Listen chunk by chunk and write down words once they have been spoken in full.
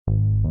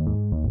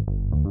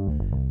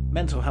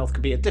mental health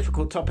can be a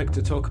difficult topic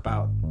to talk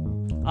about.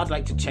 I'd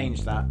like to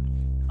change that.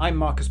 I'm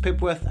Marcus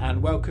Pibworth,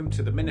 and welcome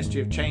to the Ministry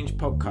of Change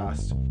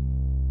podcast.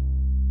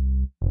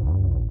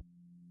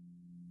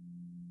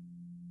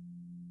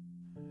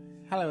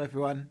 Hello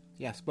everyone.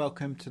 Yes,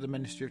 welcome to the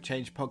Ministry of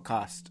Change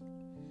podcast.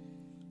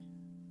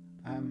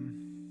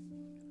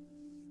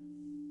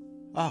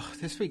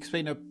 This week's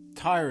been a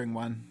tiring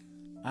one,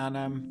 and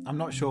I'm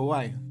not sure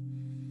why.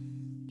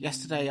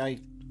 Yesterday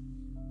I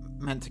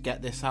meant to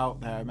get this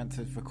out there. I meant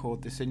to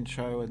record this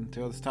intro and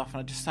do all the stuff,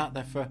 and I just sat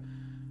there for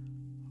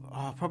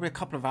probably a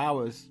couple of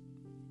hours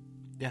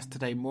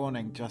yesterday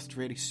morning, just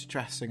really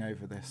stressing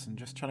over this and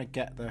just trying to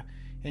get the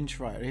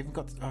intro right.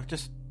 I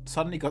just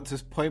suddenly got to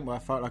this point where I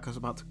felt like I was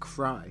about to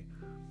cry,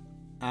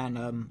 and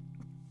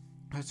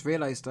I just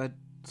realised I'd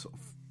sort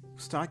of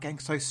started getting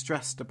so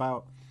stressed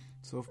about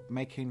sort of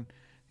making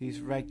these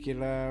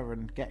regular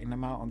and getting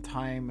them out on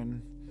time,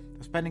 and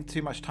spending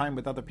too much time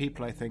with other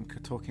people, I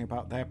think, talking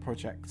about their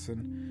projects,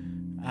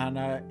 and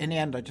in the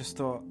end I just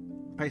thought,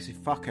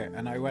 basically, fuck it,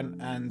 and I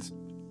went and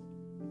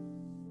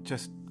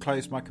just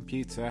closed my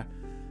computer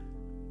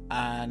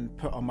and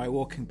put on my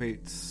walking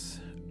boots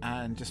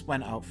and just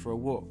went out for a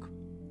walk.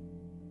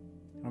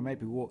 I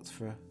maybe walked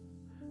for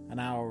an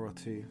hour or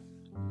two,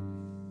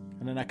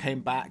 and then I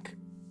came back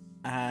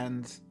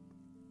and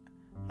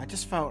I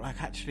just felt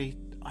like, actually,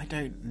 I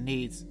don't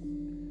need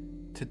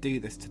to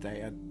do this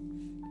today.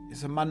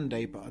 It's a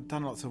Monday, but I've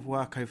done lots of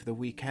work over the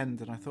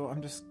weekend, and I thought,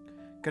 I'm just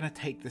going to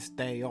take this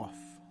day off.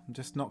 I'm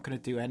just not going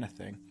to do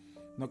anything.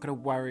 I'm not going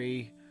to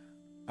worry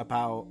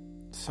about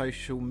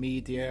social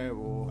media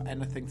or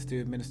anything to do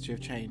with Ministry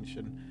of Change.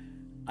 And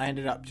I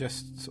ended up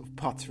just sort of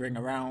pottering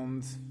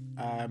around.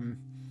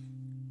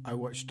 I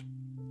watched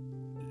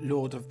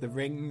Lord of the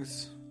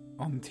Rings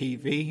on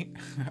TV.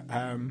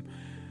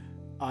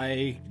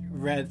 I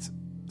read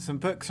some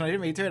books, and I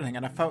didn't really do anything,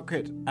 and I felt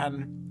good,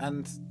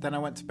 and then I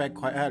went to bed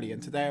quite early,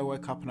 and today I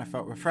woke up and I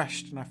felt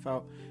refreshed and I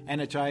felt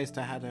energized.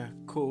 I had a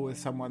call with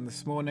someone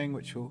this morning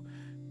which will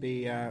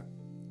be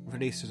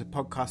released as a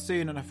podcast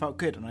soon, and I felt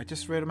good, and I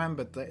just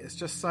remembered that it's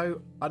just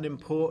so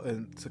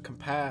unimportant to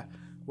compare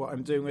what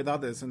I'm doing with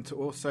others and to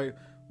also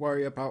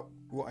worry about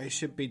what I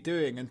should be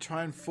doing and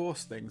try and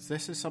force things.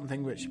 This is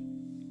something which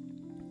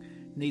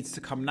needs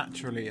to come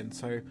naturally, and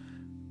so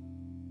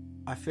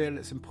I feel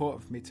it's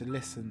important for me to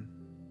listen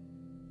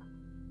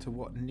to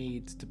what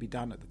needs to be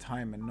done at the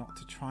time, and not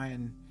to try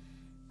and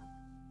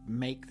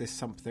make this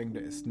something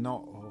that it's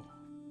not, or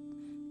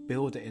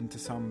build it into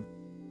some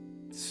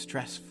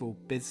stressful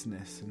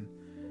business. And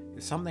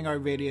it's something I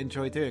really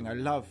enjoy doing. I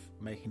love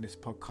making this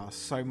podcast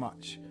so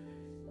much.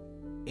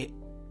 It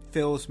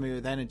fills me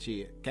with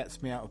energy, it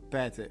gets me out of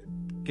bed, it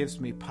gives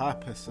me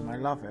purpose, and I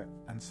love it.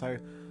 And so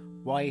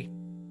why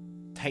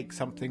take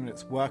something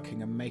that's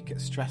working and make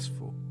it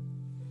stressful?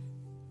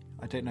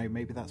 I don't know,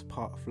 maybe that's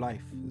part of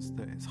life, is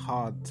that it's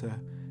hard to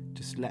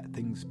just let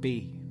things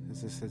be.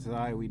 As I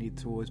said, we need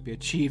to always be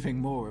achieving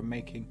more and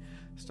making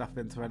stuff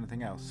into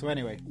anything else. So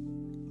anyway,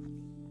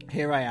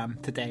 here I am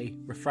today,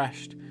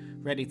 refreshed,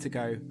 ready to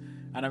go,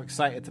 and I'm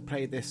excited to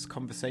play this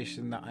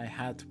conversation that I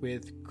had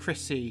with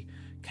Chrissy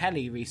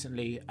Kelly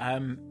recently.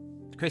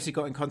 Chrissy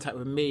got in contact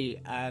with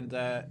me, and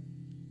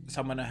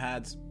someone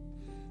had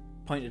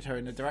pointed her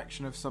in the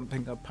direction of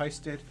something I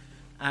posted,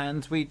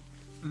 and we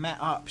met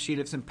up. She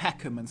lives in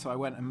Peckham, and so I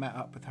went and met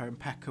up with her in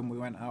Peckham. We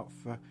went out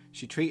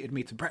she treated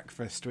me to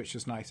breakfast, which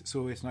was nice. It's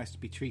always nice to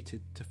be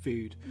treated to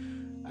food.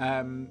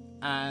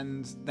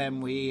 And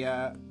then we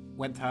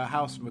went to her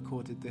house and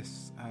recorded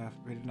this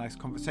really nice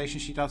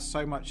conversation. She does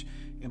so much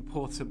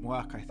important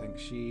work, I think.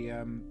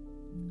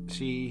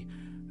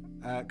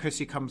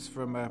 Chrissy comes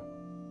from a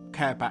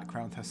care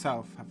background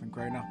herself, having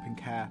grown up in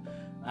care,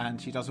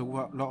 and she does a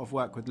lot of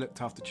work with looked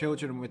after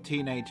children and with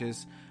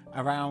teenagers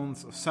around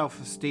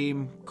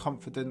self-esteem,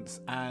 confidence,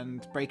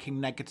 and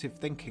breaking negative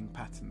thinking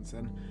patterns.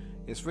 And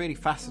it's really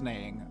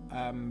fascinating,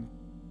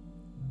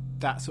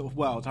 that sort of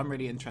world. I'm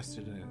really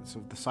interested in it,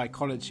 sort of the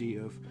psychology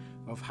of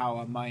how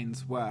our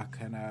minds work,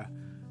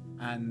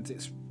 and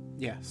it's,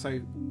 yeah, so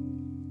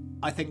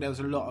I think there was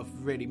a lot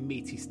of really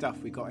meaty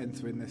stuff we got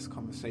into in this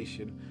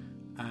conversation,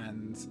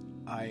 and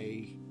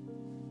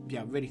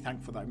really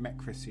thankful that I met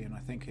Chrissy, and I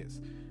think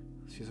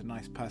she's a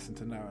nice person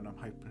to know, and I'm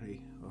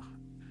hopefully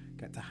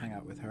get to hang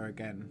out with her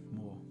again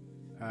more.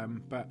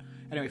 But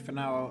anyway, for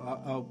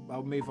now,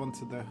 I'll move on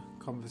to the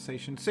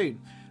conversation soon.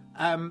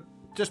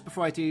 Just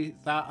before I do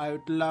that, I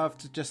would love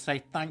to just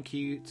say thank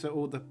you to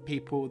all the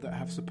people that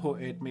have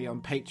supported me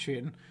on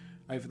Patreon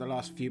over the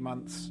last few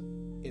months.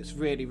 It's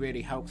really,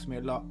 really helps me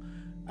a lot.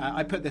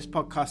 I put this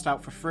podcast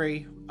out for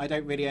free. I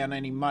don't really earn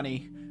any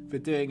money for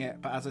doing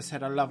it, but as I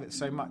said, I love it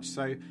so much.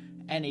 So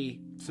any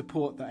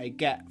support that I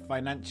get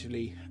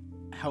financially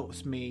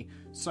helps me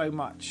so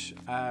much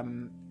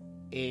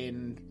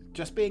in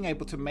just being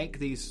able to make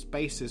these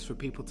spaces for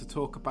people to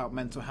talk about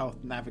mental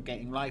health,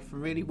 navigating life,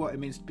 and really what it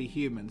means to be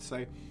human.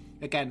 So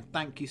again,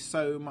 thank you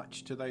so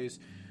much to those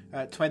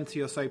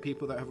 20 or so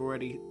people that have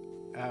already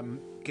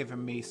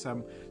given me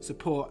some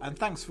support, and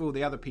thanks for all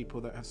the other people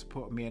that have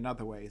supported me in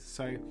other ways.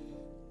 So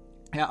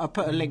Yeah, I'll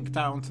put a link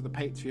down to the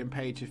Patreon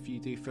page if you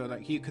do feel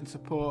like you can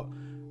support.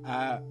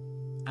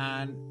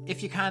 And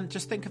if you can,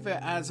 just think of it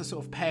as a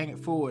sort of paying it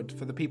forward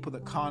for the people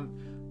that can't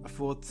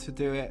afford to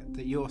do it,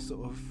 that you're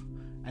sort of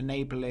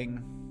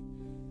enabling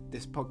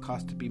this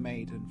podcast to be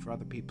made and for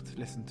other people to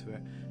listen to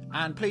it.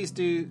 And please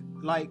do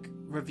like,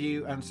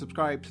 review and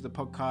subscribe to the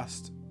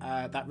podcast.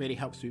 That really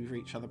helps me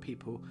reach other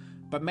people.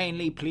 But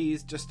mainly,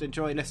 please just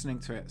enjoy listening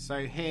to it.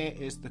 So here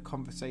is the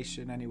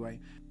conversation anyway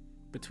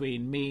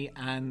between me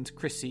and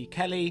Chrissy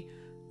Kelly,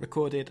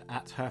 recorded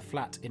at her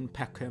flat in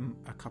Peckham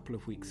a couple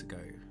of weeks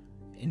ago.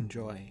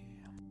 Enjoy.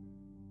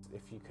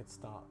 If you could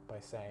start by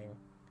saying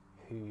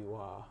who you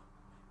are,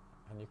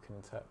 and you can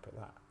interpret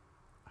that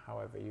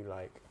however you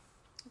like.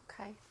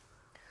 Okay.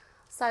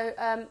 So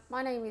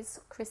my name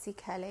is Chrissy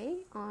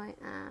Kelly. I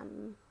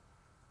am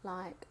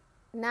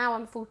now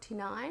I'm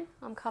 49.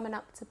 I'm coming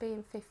up to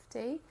being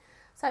 50.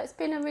 So it's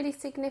been a really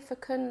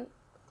significant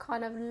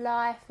kind of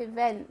life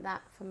event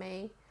that for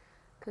me,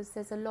 because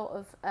there's a lot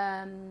of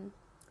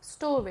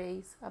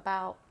stories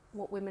about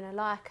what women are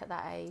like at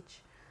that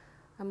age.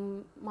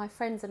 And my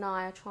friends and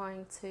I are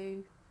trying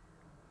to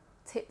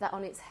tip that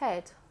on its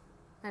head.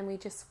 And we've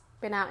just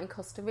been out in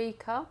Costa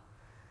Rica,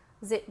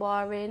 zip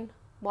wiring,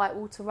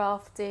 whitewater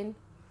rafting,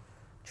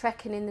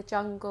 trekking in the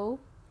jungle.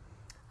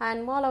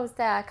 And while I was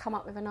there, I come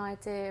up with an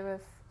idea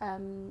of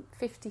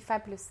 50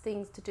 fabulous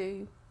things to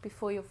do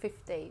before you're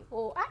 50,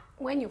 or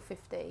when you're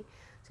 50,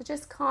 to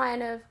just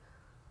kind of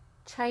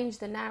change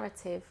the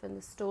narrative and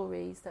the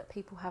stories that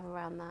people have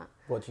around that.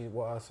 What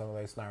are some of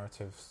those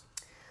narratives?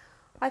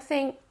 I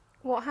think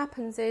what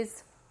happens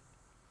is,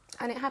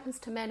 and it happens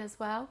to men as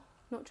well,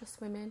 not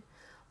just women,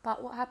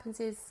 but what happens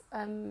is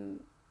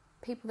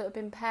people that have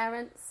been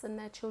parents and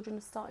their children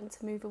are starting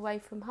to move away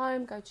from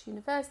home, go to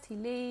university,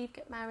 leave,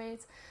 get married,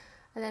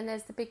 and then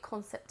there's the big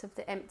concept of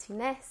the empty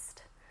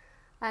nest.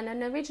 And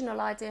an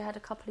original idea I had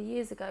a couple of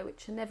years ago,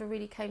 which never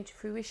really came to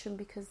fruition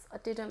because I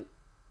didn't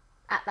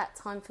at that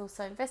time feel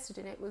so invested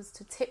in it, was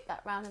to tip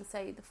that round and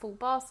say the full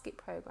basket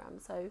programme.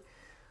 So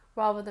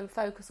rather than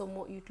focus on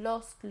what you'd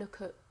lost, look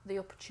at the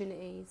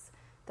opportunities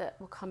that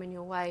will come in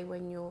your way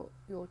when your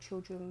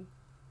children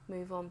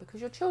move on,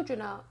 because your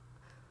children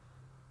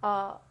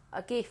are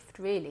a gift,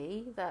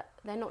 really, that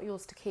they're not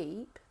yours to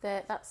keep.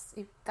 That's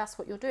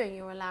what you're doing.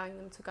 You're allowing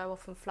them to go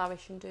off and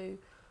flourish and do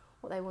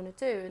what they want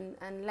to do,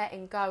 and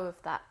letting go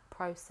of that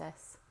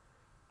process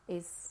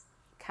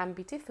can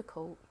be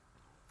difficult.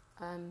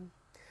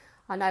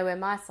 I know when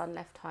my son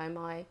left home,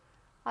 I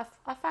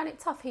found it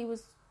tough. He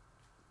was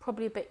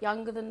probably a bit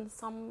younger than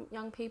some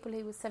young people.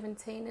 He was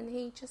 17, and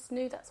he just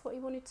knew that's what he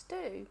wanted to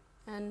do.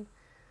 And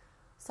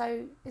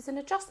so it's an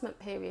adjustment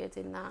period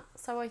in that.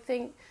 So I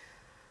think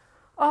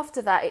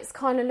after that, it's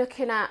kind of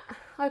looking at,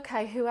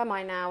 okay, who am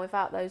I now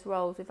without those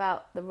roles,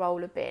 without the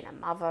role of being a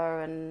mother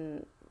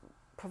and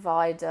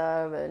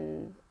provider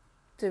and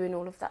doing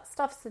all of that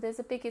stuff. So there's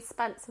a big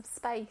expanse of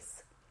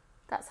space.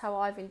 That's how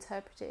I've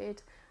interpreted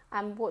it.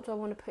 And what do I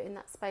want to put in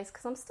that space?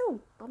 Because I'm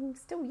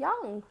still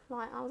young.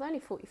 Like, I was only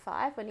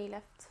 45 when he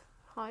left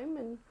home,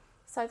 and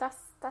so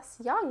that's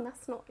young.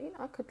 That's not,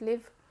 I could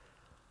live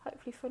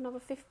hopefully for another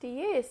 50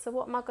 years. So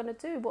what am I going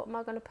to do? What am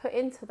I going to put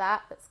into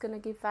that that's going to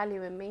give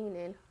value and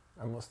meaning?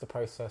 And what's the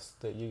process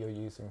that you're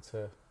using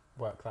to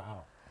work that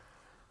out?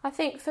 I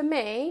think for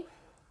me,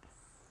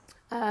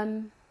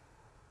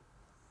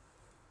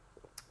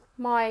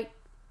 my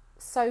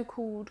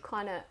so-called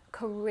kind of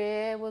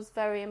career was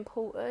very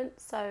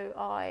important. So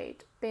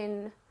I'd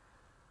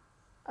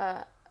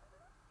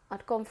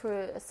gone through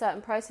a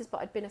certain process,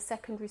 but I'd been a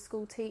secondary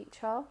school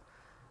teacher.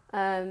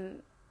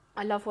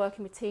 I love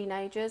working with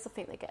teenagers. I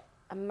think they get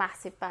a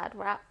massive bad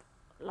rap.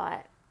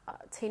 Like,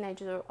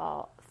 teenagers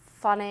are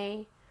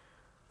funny,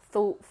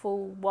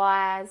 thoughtful,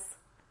 wise.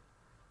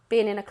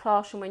 Being in a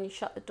classroom when you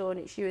shut the door and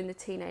it's you and the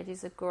teenager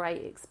is a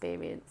great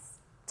experience.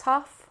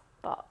 Tough,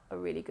 but a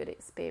really good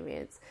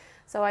experience.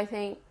 So I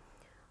think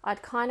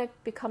I'd kind of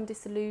become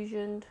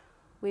disillusioned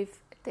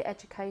with the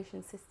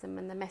education system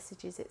and the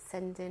messages it's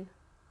sending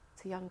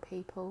to young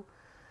people.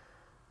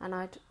 And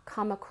I'd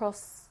come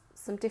across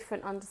some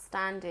different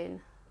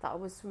understanding that I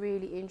was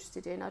really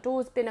interested in. I'd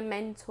always been a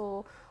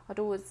mentor. I'd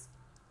always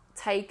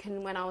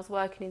taken, when I was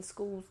working in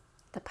schools,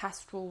 the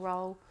pastoral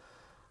role.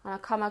 And I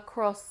come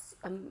across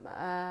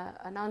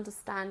an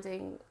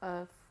understanding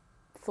of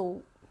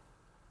thought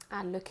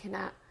and looking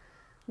at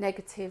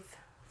negative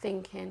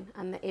thinking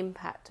and the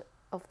impact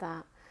of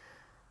that.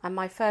 And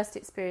my first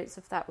experience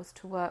of that was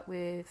to work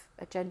with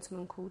a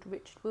gentleman called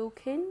Richard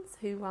Wilkins,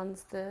 who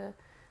runs the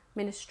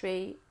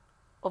Ministry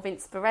of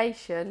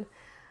Inspiration.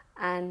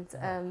 And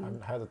I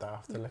haven't heard of that. I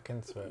have to look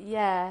into it.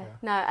 Yeah,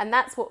 no, and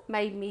that's what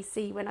made me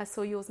see when I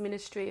saw yours,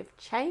 Ministry of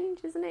Change,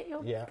 isn't it?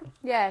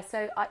 Yeah.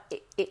 So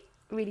it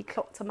really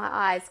clocked to my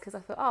eyes, because I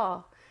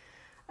thought,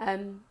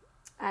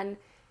 and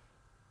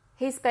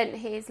he spent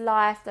his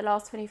life, the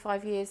last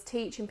 25 years,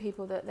 teaching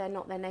people that they're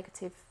not their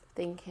negative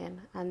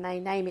thinking, and they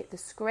name it the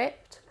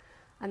script,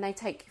 and they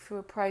take you through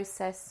a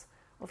process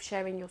of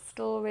sharing your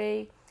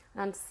story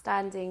and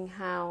understanding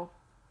how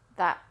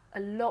that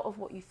a lot of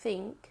what you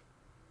think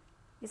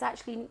is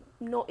actually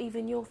not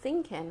even your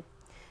thinking.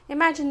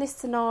 Imagine this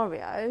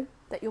scenario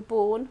that you're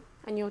born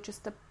and you're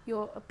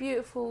a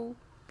beautiful,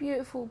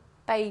 beautiful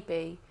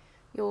baby.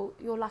 You're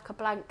like a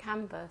blank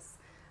canvas,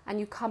 and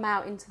you come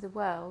out into the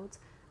world.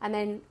 And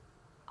then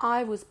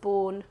I was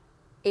born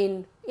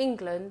in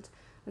England,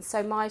 and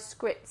so my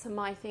scripts and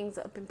my things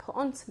that have been put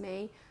onto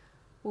me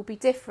will be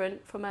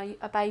different from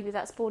a baby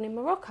that's born in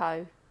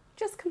Morocco.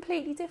 Just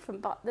completely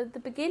different, but the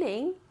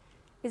beginning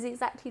is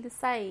exactly the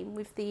same,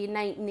 with the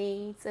innate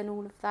needs and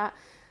all of that.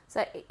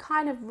 So it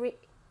kind of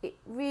it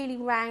really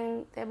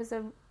rang. There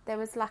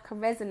was like a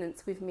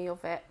resonance with me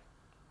of it,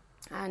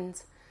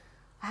 and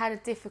I had a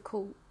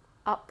difficult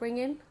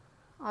upbringing.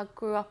 I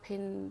grew up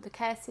in the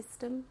care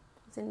system.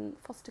 I was in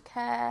foster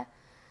care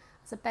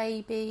as a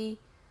baby.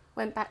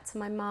 Went back to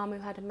my mum, who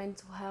had a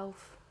mental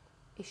health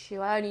issue.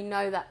 I only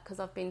know that because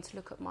I've been to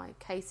look at my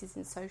cases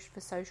for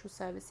social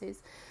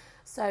services.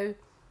 So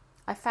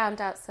I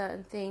found out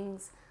certain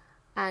things,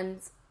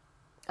 and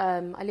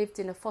I lived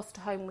in a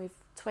foster home with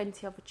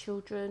 20 other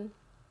children.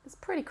 It's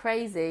pretty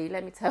crazy,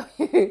 let me tell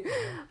you.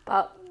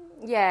 But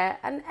yeah,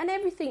 and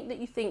everything that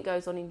you think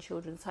goes on in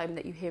children's home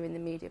that you hear in the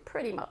media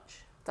pretty much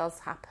does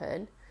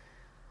happen.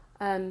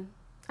 And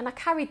I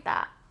carried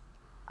that.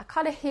 I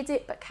kind of hid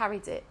it, but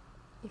carried it,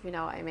 if you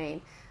know what I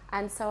mean.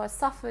 And so I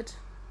suffered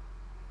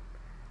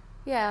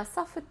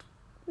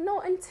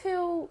not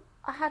until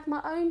I had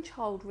my own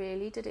child,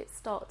 really, did it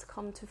start to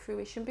come to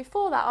fruition.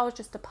 Before that, I was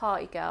just a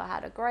party girl. I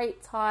had a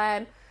great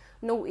time,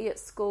 naughty at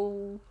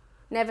school,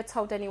 never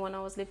told anyone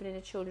I was living in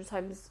a children's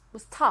home. It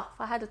was tough.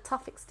 I had a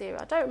tough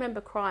exterior. I don't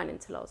remember crying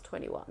until I was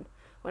 21.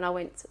 When I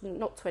went,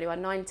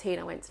 19,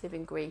 I went to live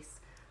in Greece.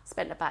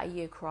 Spent about a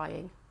year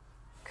crying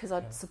because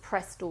I'd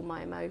suppressed all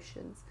my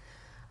emotions.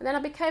 And then I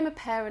became a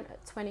parent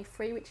at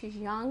 23, which is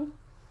young,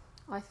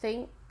 I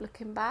think,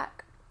 looking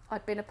back.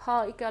 I'd been a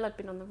party girl, I'd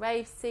been on the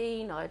rave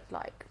scene, I'd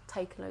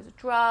taken loads of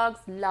drugs,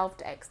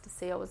 loved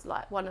ecstasy. I was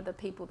like one of the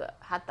people that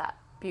had that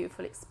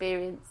beautiful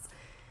experience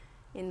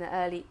in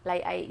the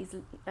late 80s,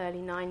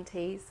 early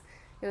 90s.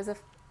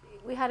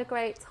 We had a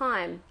great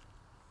time.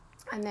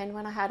 And then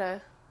when I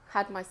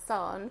had my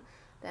son,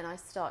 then I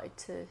started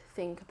to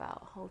think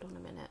about, hold on a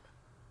minute.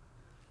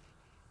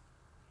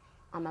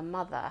 I'm a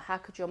mother. How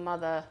could your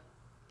mother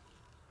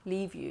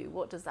leave you?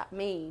 What does that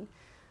mean?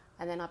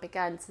 And then I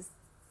began to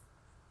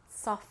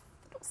suffer,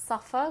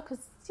 because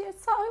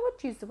I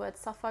would use the word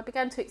suffer. I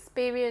began to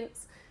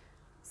experience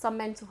some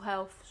mental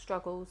health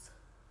struggles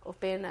of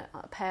being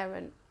a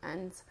parent,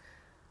 and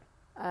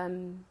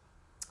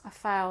I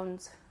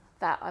found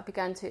that I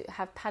began to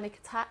have panic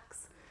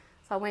attacks.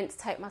 So I went to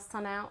take my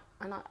son out,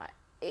 and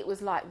it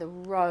was like the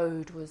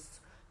road was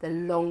the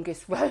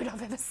longest road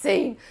I've ever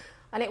seen.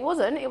 And it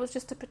wasn't, it was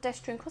just a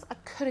pedestrian cross. I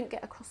couldn't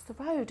get across the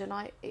road,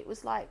 and it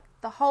was like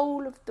the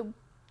whole of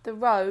the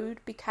road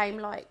became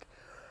like,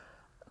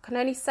 I can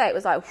only say it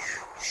was like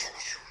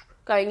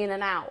going in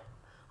and out.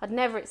 I'd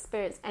never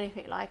experienced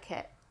anything like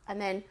it. And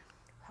then,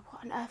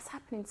 what on earth's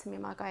happening to me?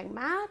 Am I going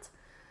mad?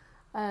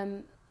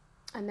 And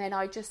then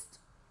I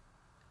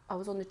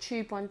was on the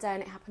tube one day,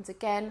 and it happened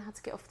again. I had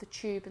to get off the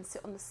tube and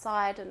sit on the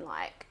side and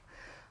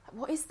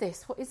what is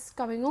this? What is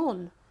going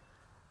on?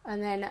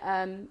 And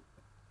then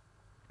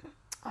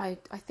I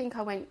think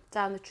I went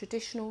down the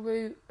traditional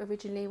route.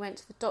 Originally went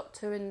to the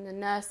doctor, and the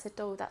nurse said,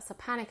 oh, that's a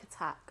panic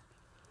attack.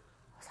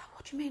 I was like,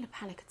 what do you mean a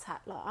panic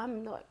attack?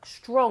 I'm like a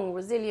strong,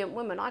 resilient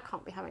woman. I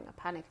can't be having a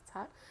panic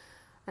attack.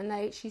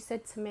 And she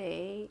said to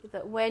me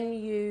that when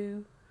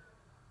you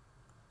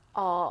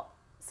are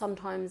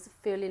sometimes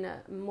feeling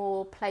a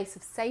more place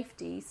of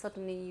safety,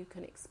 suddenly you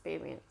can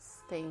experience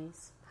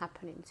things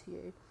happening to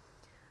you.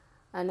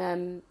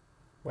 And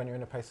when you're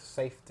in a place of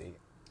safety?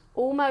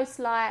 Almost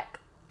like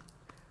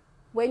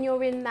when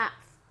you're in that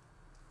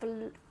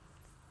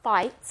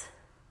fight,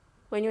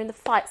 when you're in the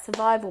fight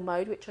survival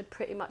mode, which I'd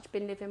pretty much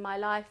been living my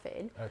life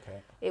in.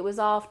 Okay. It was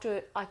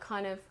after I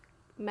kind of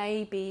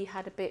maybe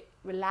had a bit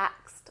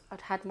relaxed.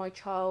 I'd had my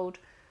child,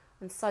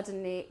 and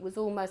suddenly it was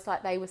almost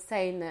like they were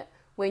saying that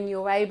when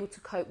you're able to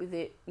cope with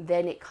it,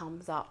 then it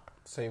comes up.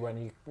 So when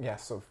you,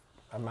 sort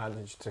of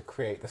managed to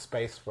create the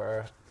space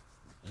where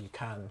you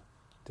can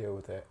deal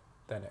with it,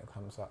 then it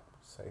comes up.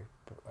 So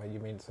you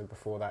mean, so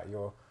before that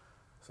you're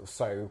sort of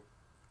so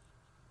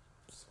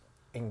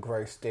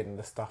engrossed in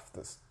the stuff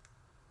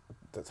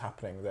that's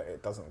happening that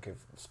it doesn't give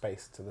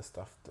space to the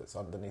stuff that's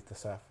underneath the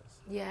surface?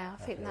 Yeah,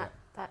 I think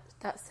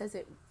that says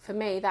it. For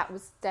me, that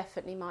was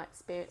definitely my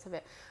experience of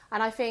it.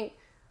 And I think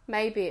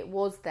maybe it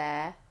was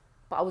there,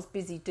 but I was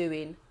busy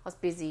doing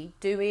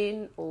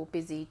or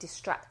busy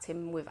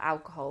distracting with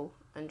alcohol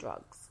and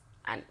drugs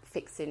and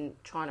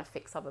trying to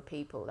fix other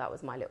people. That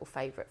was my little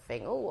favourite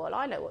thing. Oh, well,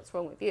 I know what's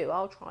wrong with you.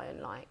 I'll try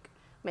and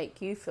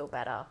make you feel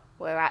better.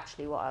 Where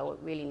actually what I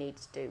really needed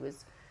to do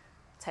was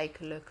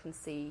take a look and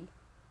see.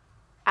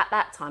 At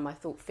that time I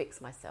thought fix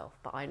myself,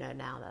 but I know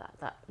now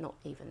that not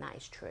even that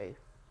is true.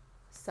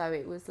 So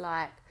it was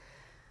like,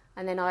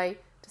 and then I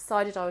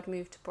decided I would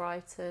move to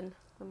Brighton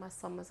when my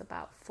son was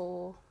about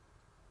 4,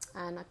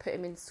 and I put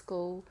him in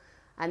school.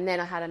 And then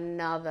I had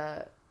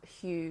another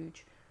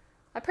huge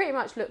I pretty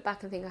much look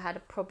back and think I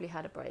probably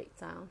had a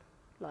breakdown,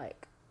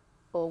 like,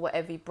 or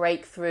whatever,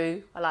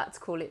 breakthrough, I like to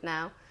call it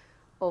now,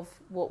 of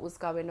what was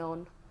going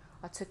on.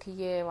 I took a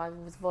year, I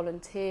was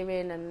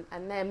volunteering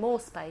and there more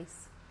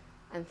space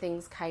and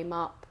things came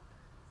up.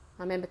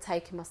 I remember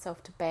taking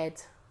myself to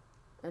bed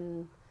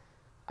and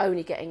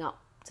only getting up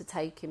to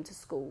take him to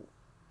school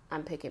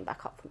and pick him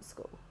back up from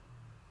school.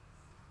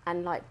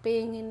 And like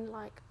being in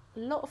like a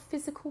lot of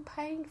physical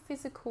pain,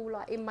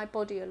 like in my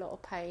body, a lot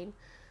of pain.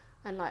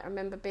 And like I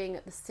remember being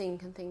at the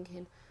sink and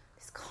thinking,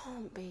 this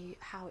can't be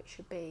how it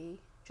should be.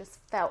 Just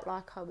felt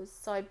like I was.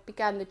 So I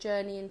began the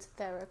journey into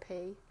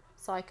therapy,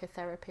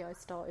 psychotherapy I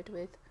started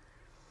with.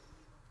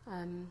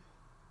 And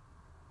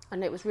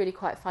it was really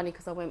quite funny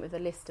because I went with a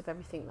list of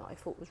everything that I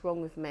thought was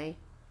wrong with me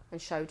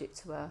and showed it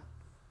to her.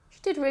 She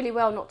did really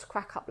well not to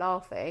crack up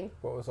laughing.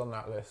 What was on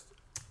that list?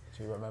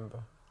 Do you remember?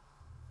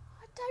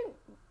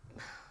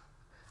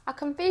 I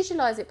can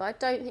visualise it,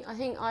 but I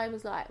think I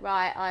was like,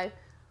 right, I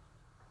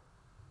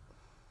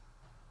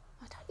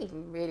don't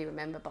even really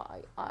remember,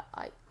 but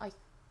I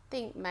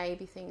think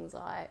maybe things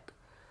like,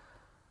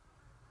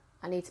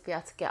 I need to be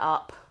able to get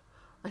up,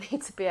 I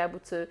need to be able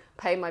to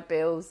pay my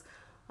bills,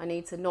 I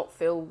need to not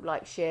feel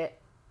like shit,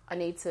 I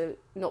need to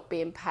not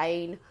be in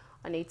pain,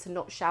 I need to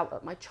not shout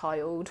at my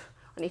child,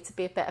 I need to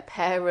be a better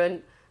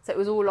parent. So it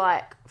was all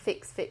like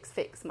fix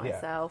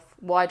myself. Yeah.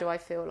 Why do I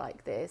feel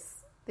like this?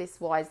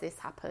 Why has this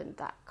happened?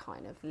 That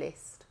kind of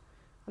list.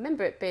 I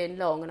remember it being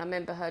long, and I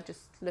remember her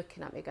just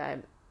looking at me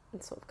going,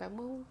 and sort of going,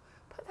 well,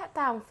 put that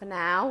down for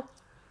now.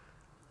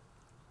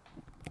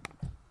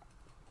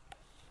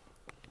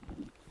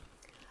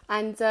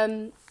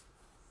 And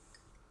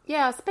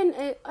yeah,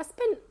 I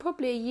spent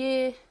probably a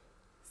year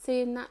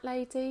seeing that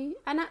lady,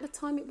 and at the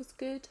time it was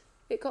good.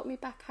 It got me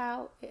back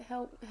out. It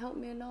helped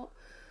me a lot.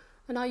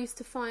 And I used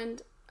to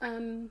find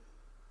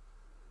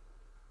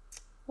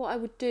what I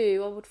would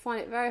do, I would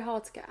find it very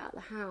hard to get out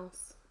of the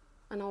house,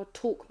 and I would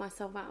talk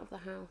myself out of the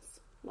house,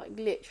 like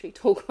literally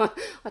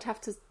I'd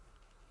have to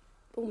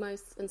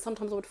almost, and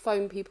sometimes I would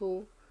phone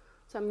people,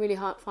 so I'm really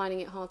finding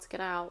it hard to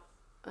get out.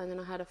 And then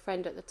I had a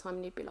friend at the time,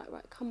 and he'd be like,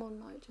 right, come on,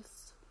 like,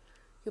 just,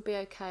 you'll be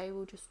okay,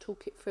 we'll just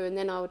talk it through. And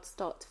then I would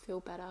start to feel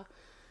better,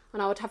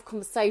 and I would have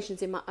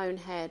conversations in my own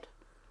head.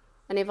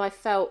 And if I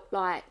felt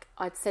like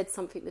I'd said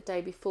something the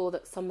day before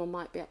that someone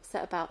might be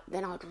upset about,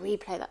 then I'd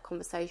replay that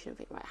conversation and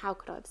think, right, how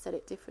could I have said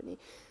it differently?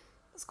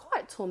 It was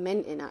quite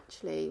tormenting,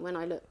 actually, when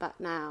I look back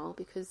now,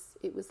 because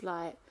it was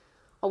like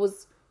I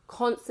was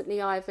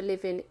constantly either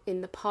living in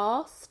the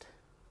past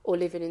or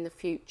living in the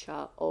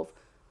future of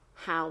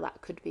how that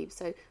could be.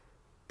 So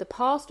the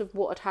past of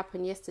what had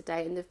happened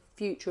yesterday and the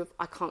future of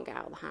I can't get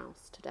out of the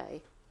house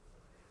today.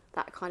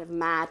 That kind of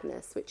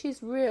madness, which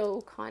is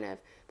real kind of.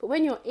 But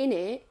when you're in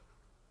it,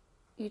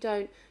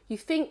 you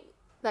think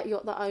that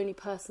you're the only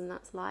person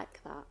that's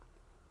like that.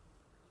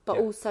 But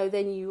yeah. Also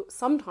then you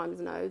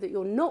sometimes know that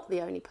you're not the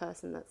only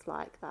person that's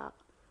like that.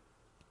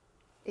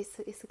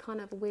 It's a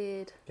kind of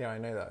weird... Yeah, I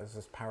know that. There's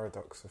this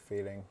paradox of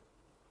feeling,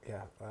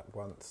 that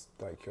once,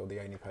 like, you're the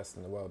only person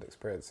in the world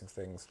experiencing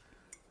things,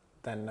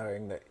 then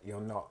knowing that you're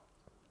not,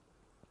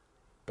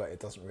 but it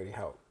doesn't really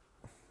help.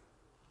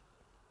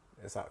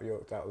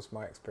 That was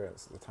my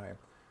experience at the time,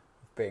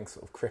 of being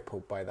sort of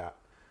crippled by that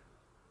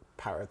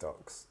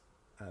paradox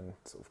and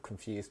sort of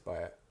confused by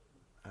it.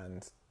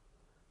 And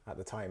at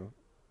the time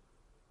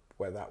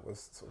where that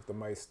was sort of the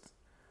most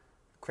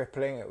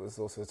crippling, it was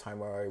also a time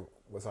where I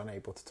was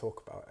unable to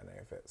talk about any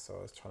of it. So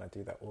I was trying to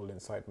do that all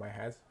inside my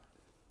head.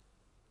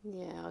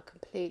 Yeah, I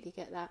completely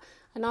get that.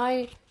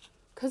 And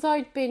because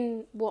I'd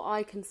been what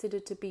I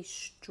considered to be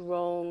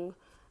strong,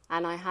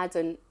 and I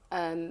hadn't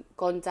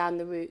gone down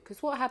the route.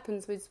 Because what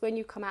happens is when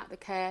you come out of the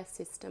care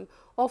system,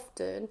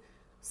 often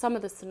some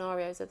of the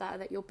scenarios are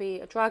that you'll be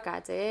a drug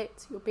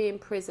addict, you'll be in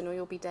prison, or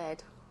you'll be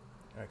dead.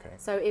 Okay.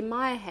 So in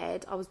my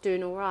head, I was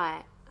doing all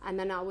right, and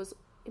then I was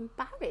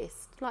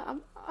embarrassed. Like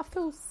I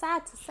feel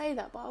sad to say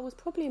that, but I was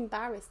probably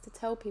embarrassed to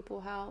tell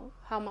people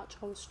how much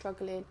I was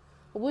struggling.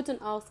 I wouldn't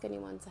ask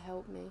anyone to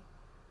help me.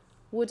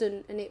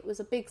 Wouldn't, and it was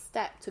a big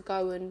step to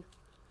go and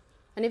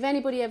if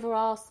anybody ever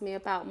asked me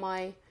about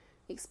my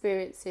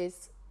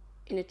experiences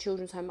in a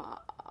children's home,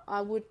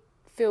 I would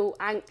feel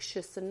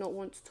anxious and not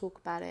want to talk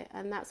about it.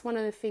 And that's one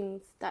of the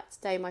things that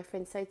today my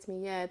friends say to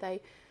me,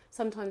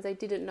 sometimes they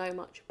didn't know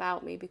much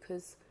about me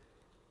because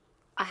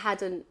I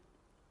hadn't,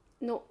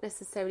 not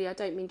necessarily, I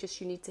don't mean just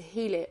you need to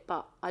heal it,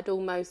 but I'd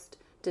almost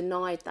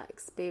denied that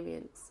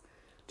experience.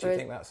 Do you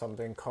think that's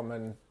something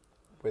common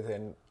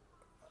within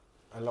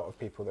a lot of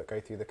people that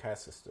go through the care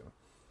system?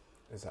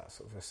 Is that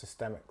sort of a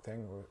systemic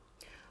thing? Or?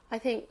 I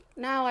think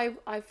now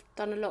I've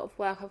done a lot of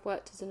work. I've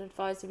worked as an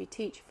advisory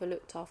teacher for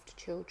looked after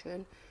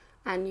children,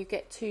 and you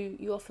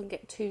often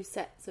get two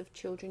sets of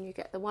children. You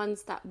get the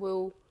ones that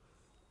will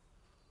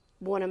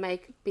want to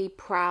be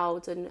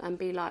proud and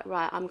be like,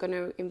 right, I'm going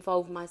to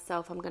involve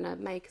myself, I'm going to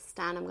make a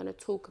stand, I'm going to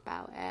talk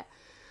about it.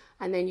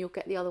 And then you'll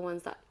get the other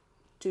ones that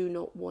do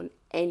not want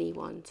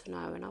anyone to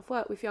know. And I've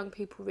worked with young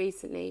people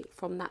recently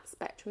from that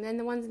spectrum. Then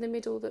the ones in the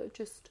middle that are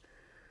just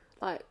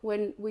like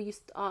when we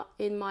used to,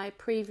 in my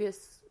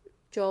previous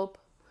job,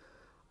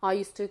 I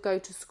used to go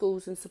to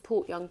schools and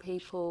support young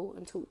people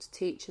and talk to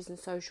teachers and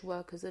social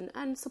workers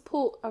and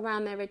support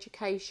around their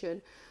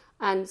education.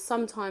 And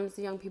sometimes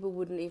the young people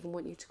wouldn't even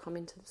want you to come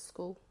into the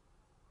school.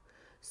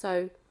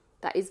 So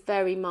that is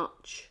very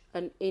much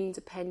an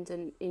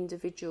independent,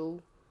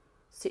 individual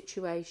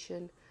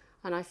situation.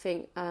 And I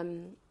think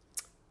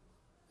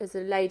there's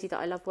a lady that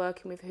I love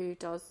working with who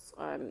does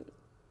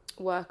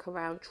work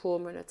around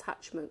trauma and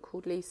attachment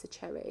called Lisa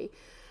Cherry.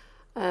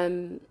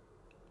 And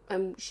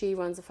she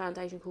runs a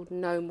foundation called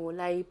No More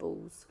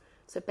Labels.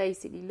 So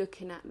basically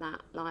looking at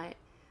that, like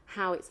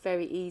how it's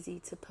very easy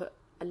to put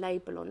a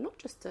label on, not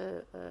just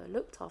a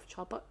looked after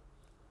child, but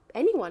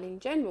anyone in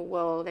general.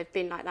 Well, they've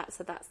been like that,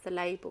 so that's the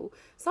label.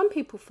 Some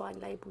people find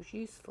labels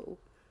useful,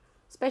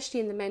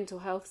 especially in the mental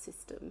health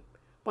system.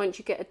 Once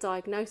you get a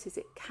diagnosis,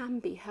 it can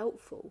be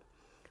helpful,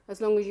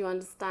 as long as you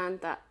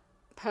understand that.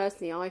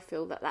 Personally, I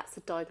feel that that's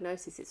a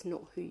diagnosis, it's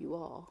not who you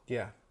are.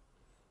 Yeah.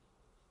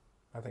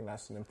 I think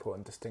that's an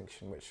important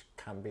distinction which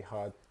can be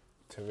hard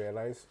to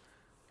realise.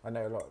 I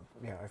know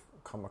I've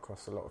come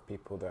across a lot of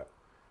people that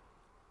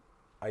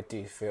I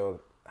do feel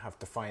have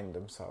defined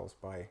themselves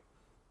by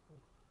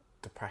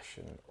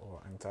depression or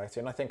anxiety,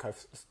 and I think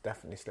I've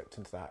definitely slipped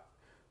into that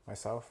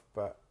myself,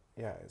 but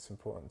yeah, it's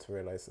important to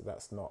realise that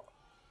that's not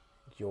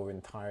your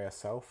entire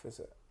self, is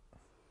it?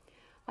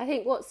 I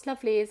think what's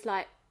lovely is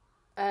like,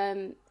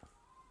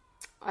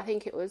 I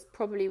think it was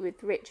probably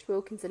with Rich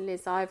Wilkins and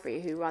Liz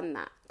Ivory who run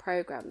that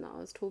programme that I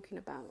was talking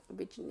about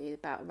originally,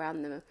 about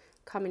around them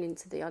coming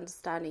into the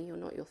understanding you're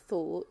not your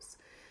thoughts.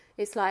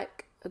 It's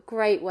like a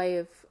great way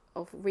of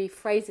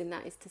rephrasing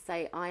that is to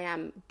say I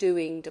am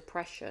doing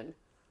depression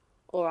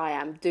or I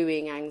am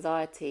doing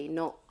anxiety,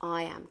 not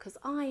I am. Because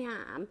I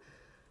am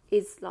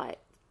is like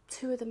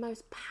two of the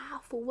most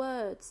powerful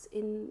words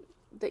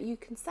that you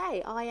can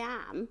say. I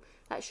am,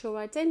 that's your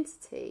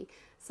identity.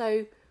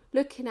 So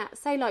looking at,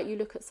 say like you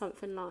look at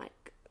something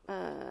like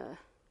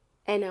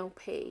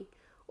NLP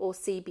or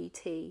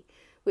CBT,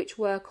 which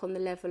work on the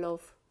level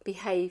of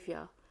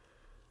behaviour.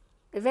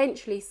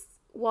 Eventually,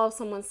 while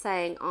someone's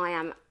saying, I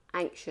am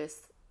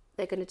anxious,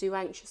 they're going to do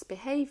anxious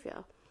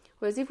behaviour.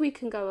 Whereas if we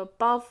can go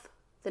above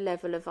the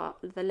level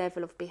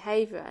of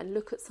behaviour and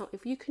look at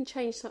if you can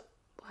change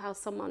how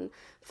someone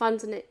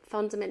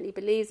fundamentally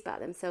believes about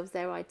themselves,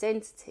 their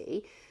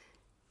identity,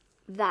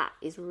 that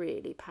is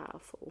really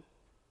powerful.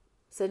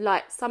 So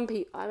like some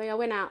people, I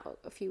went out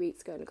a few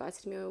weeks ago and a guy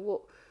said to me,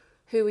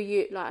 who are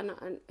you, like,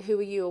 and who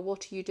are you or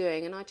what are you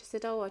doing? And I just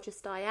said,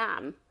 I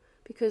am,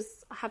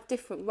 because I have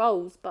different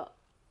roles, but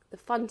the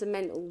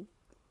fundamental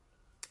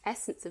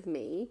essence of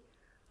me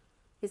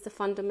is the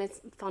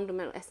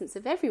fundamental essence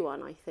of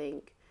everyone, I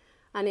think.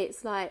 And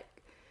it's like,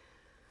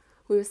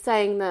 we were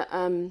saying that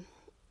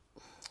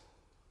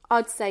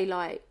I'd say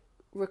like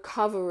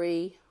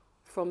recovery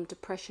from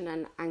depression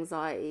and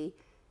anxiety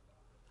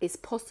is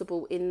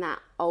possible in that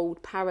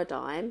old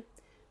paradigm.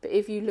 But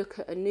if you look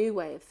at a new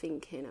way of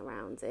thinking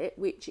around it,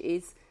 which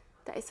is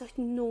that it's a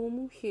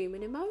normal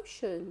human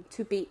emotion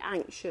to be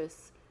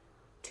anxious,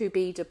 to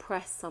be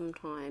depressed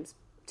sometimes,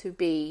 to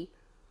be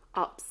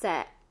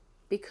upset,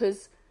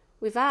 because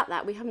without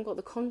that we haven't got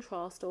the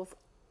contrast of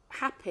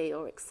happy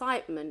or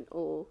excitement,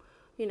 or,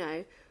 you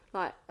know,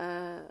 like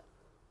a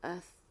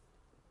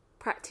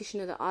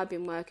practitioner that I've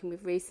been working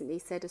with recently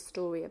said a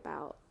story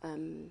about a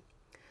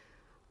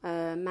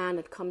man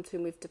had come to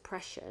him with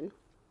depression,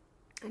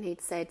 and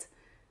he'd said,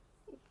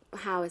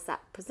 how is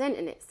that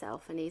presenting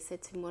itself? And he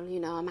said to him, well, you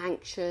know, I'm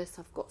anxious,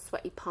 I've got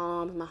sweaty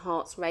palms, my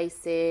heart's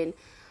racing,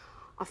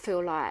 I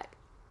feel like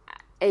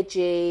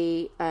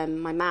edgy,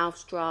 my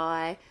mouth's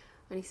dry.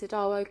 And he said,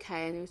 oh,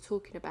 okay. And he was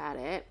talking about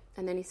it.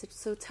 And then he said,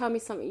 so tell me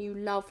something you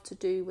love to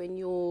do when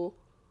you're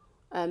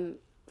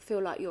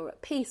feel like you're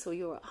at peace, or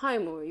you're at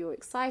home, or you're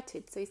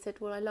excited. So he said,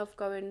 well, I love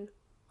going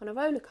on a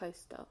roller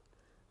coaster.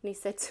 And he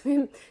said to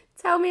him,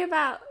 tell me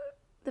about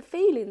the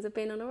feelings of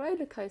being on a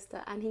roller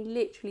coaster. And he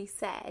literally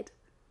said,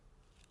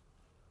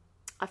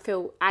 I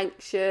feel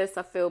anxious,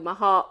 I feel my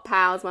heart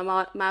pounds, my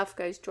mouth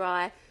goes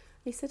dry. And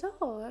he said,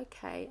 oh,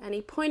 okay. And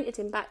he pointed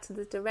him back to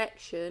the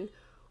direction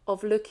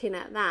of looking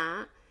at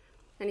that.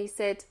 And he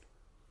said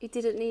he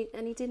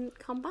didn't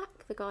come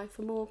back, the guy,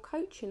 for more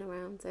coaching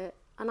around it.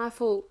 And I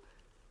thought,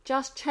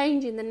 just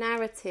changing the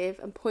narrative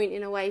and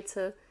pointing away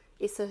to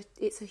it's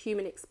a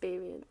human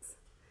experience.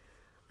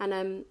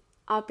 And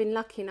I've been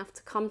lucky enough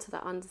to come to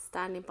that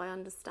understanding by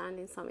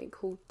understanding something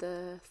called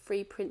the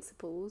Three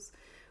Principles,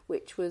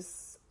 which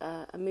was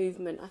a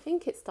movement, I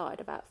think it started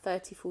about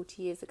 30,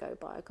 40 years ago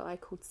by a guy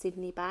called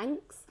Sydney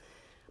Banks.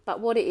 But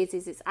what it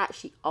is it's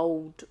actually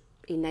old,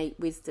 innate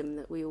wisdom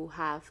that we all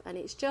have. And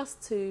it's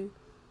just to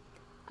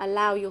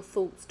allow your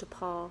thoughts to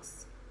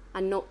pass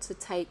and not to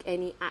take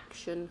any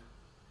action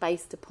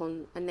based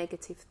upon a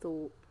negative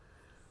thought.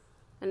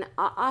 And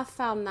I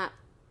found that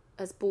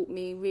has brought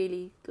me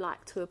really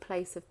like to a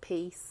place of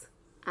peace.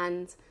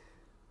 And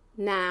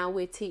now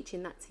we're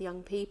teaching that to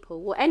young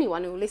people. Well,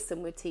 anyone who will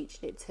listen, we're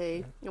teaching it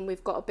to. And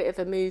we've got a bit of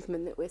a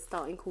movement that we're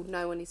starting called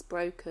No One Is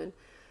Broken.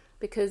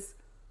 because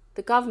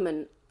the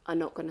government are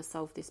not going to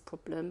solve this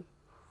problem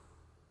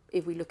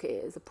if we look at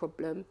it as a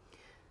problem,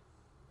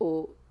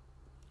 or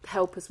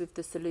help us with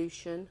the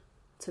solution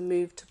to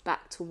move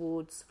back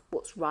towards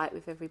what's right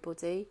with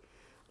everybody.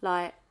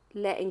 Like,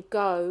 letting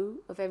go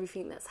of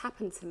everything that's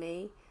happened to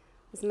me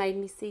has made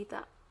me see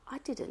that I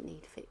didn't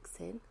need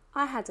fixing.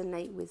 I had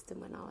innate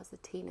wisdom when I was a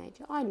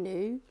teenager. I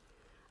knew,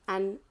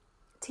 and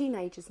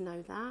teenagers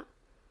know that.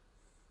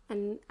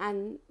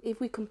 And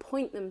if we can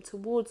point them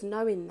towards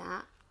knowing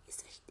that,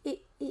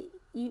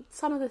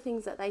 some of the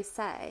things that they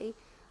say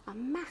are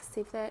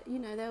massive.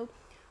 A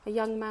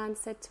young man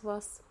said to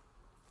us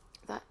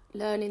that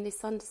learning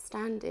this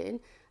understanding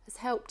has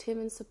helped him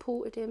and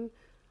supported him.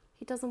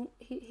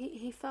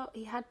 He felt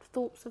he had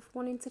thoughts of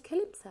wanting to kill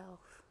himself.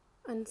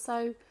 And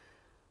so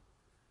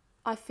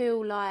I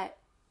feel like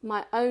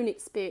my own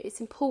experience, it's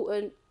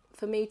important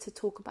for me to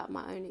talk about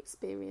my own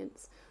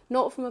experience,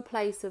 not from a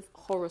place of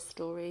horror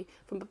story,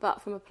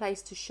 but from a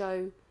place to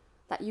show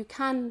that you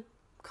can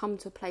come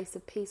to a place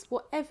of peace,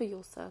 whatever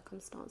your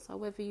circumstance are,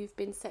 whether you've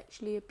been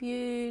sexually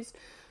abused,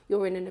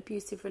 you're in an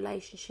abusive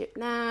relationship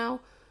now,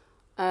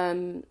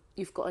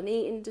 you've got an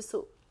eating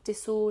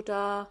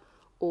disorder,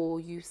 or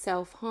you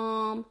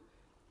self-harm.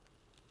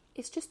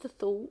 It's just a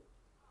thought.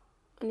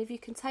 And if you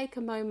can take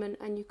a moment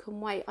and you can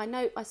wait.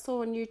 I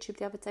saw on YouTube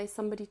the other day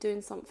somebody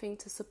doing something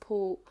to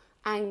support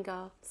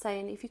anger,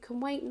 saying if you can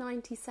wait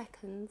 90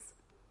 seconds,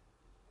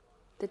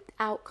 the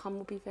outcome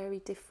will be very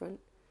different.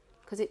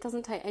 Because it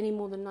doesn't take any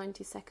more than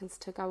 90 seconds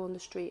to go on the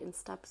street and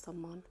stab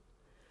someone.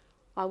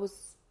 I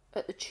was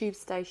at the tube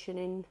station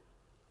in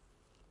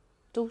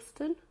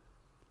Dalston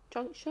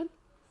Junction.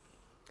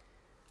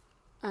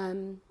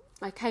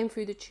 I came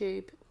through the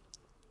tube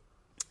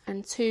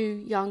and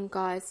two young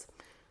guys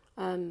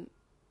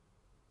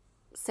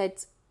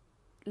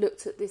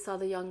looked at this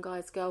other young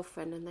guy's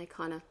girlfriend, and they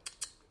kind of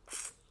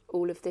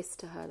all of this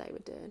to her they were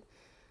doing.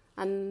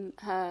 And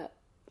the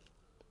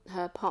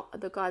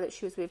guy that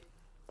she was with,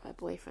 her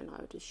boyfriend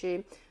I would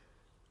assume,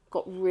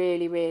 got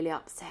really, really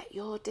upset.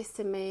 You're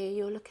dissing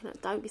me,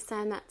 don't be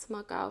saying that to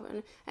my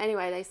girlfriend.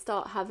 Anyway, they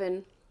start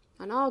having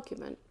an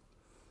argument.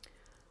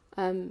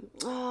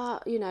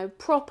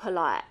 Proper,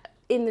 like,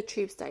 in the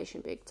tube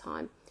station big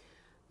time.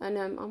 And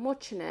I'm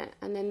watching it,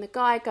 and then the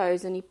guy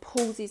goes and he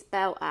pulls his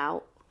belt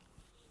out,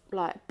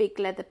 like big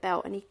leather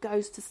belt, and he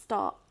goes to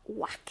start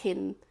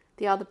whacking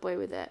the other boy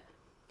with it.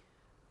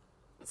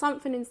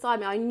 Something inside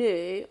me, I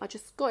knew, I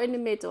just got in the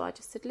middle, I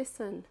just said,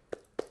 listen,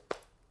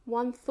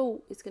 one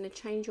thought is going to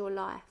change your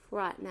life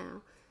right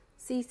now.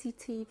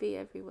 CCTV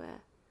everywhere.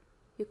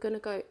 You're going to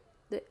go,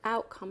 the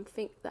outcome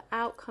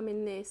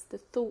in this, the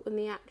thought and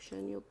the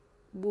action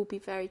will be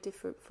very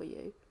different for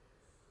you.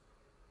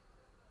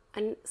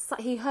 And so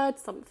he heard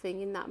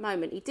something in that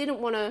moment. He didn't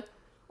want to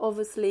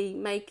obviously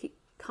make it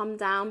come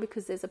down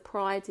because there's a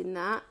pride in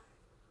that.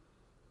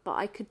 But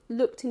I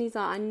looked in his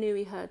eye, I knew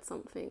he heard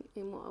something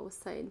in what I was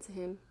saying to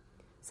him.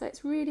 So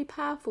it's really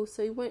powerful.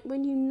 So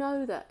when you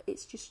know that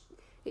it's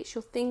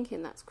your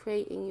thinking that's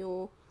creating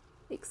your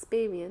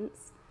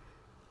experience,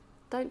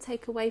 don't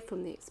take away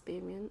from the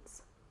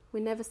experience.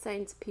 We're never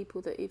saying to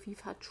people that if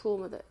you've had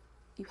trauma that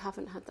you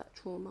haven't had that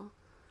trauma.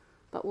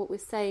 But what we're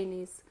saying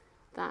is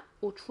that,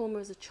 or trauma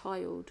as a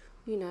child,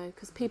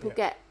 because people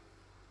get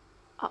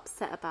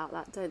upset about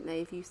that, don't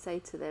they? If you say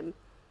to them,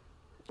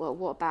 well,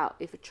 what about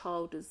if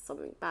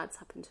something bad's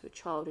happened to a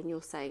child, and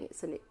you're saying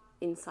it's an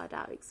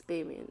inside-out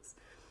experience.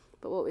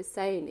 But what we're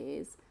saying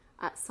is,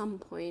 at some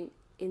point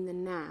in the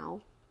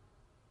now,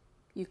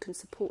 you can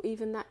support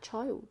even that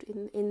child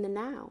in the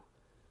now,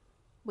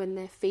 when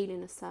they're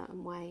feeling a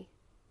certain way,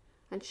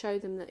 and show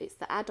them that it's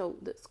the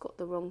adult that's got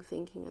the wrong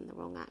thinking and the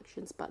wrong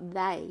actions, but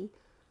they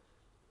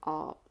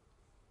are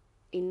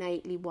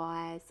innately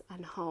wise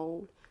and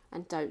whole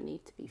and don't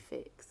need to be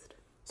fixed.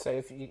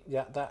 So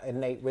that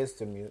innate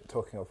wisdom you're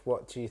talking of,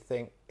 what do you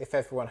think, if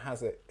everyone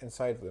has it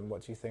inside of them,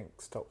 what do you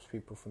think stops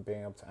people from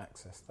being able to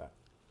access that?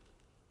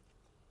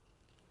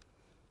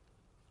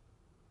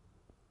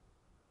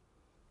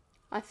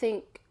 I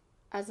think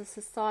as a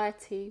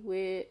society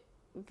we're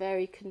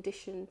very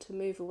conditioned to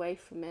move away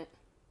from it.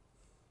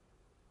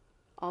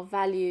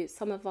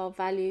 Some of our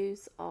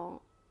values are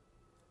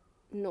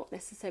not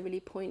necessarily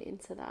pointing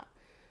to that.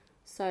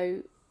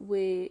 So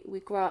we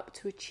grow up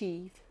to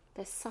achieve.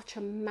 There's such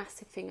a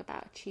massive thing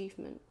about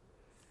achievement.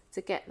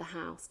 To get the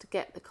house, to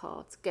get the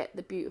car, to get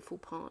the beautiful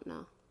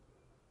partner.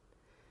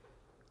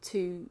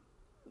 To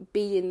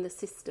be in the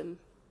system.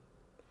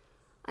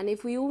 And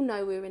if we all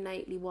know we're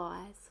innately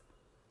wise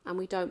and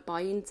we don't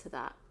buy into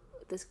that,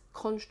 the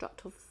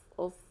construct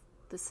of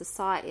the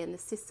society and the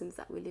systems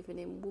that we're living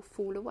in will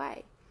fall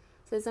away.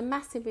 So there's a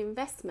massive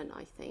investment,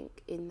 I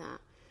think, in that.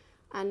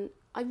 And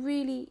I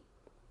really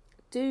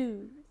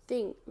do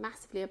think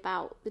massively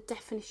about the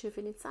definition of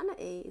an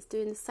insanity is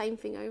doing the same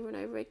thing over and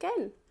over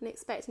again and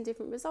expecting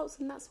different results,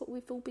 and that's what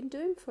we've all been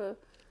doing for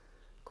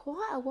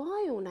quite a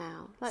while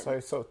now.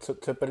 So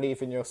to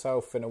believe in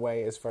yourself in a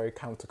way is very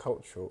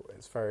countercultural.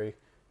 It's very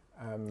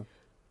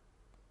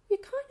you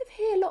kind of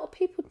hear a lot of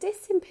people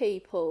dissing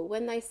people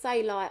when they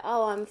say like,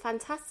 oh, I'm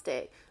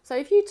fantastic. So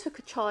if you took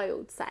a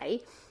child,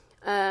 say,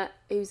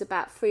 who's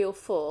about 3 or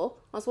 4,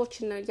 I was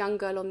watching a young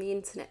girl on the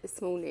internet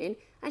this morning,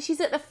 and she's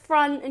at the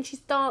front and she's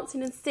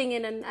dancing and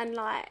singing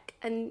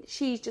and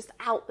she's just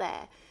out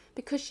there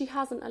because she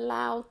hasn't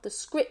allowed the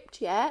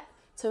script yet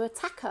to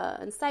attack her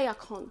and say, I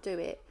can't do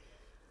it.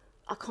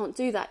 I can't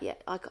do that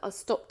yet. I'll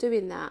stop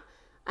doing that.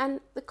 And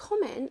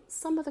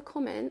some of the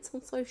comments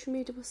on social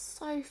media were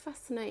so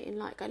fascinating,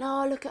 like going,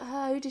 oh, look at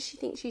her, who does she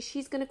think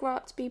she's going to grow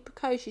up to be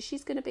precocious,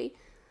 she's going to be...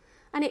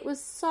 And it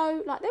was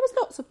so, like, there was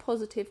lots of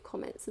positive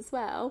comments as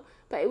well,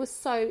 but it was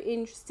so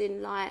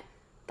interesting, like,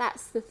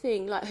 that's the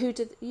thing, like, who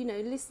did, you know,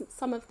 listen to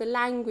some of the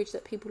language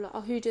that people are like,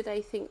 oh, who do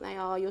they think they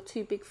are, you're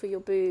too big for your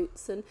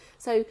boots, and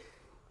so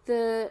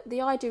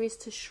the idea is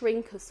to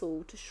shrink us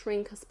all, to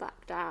shrink us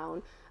back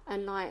down,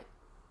 and, like,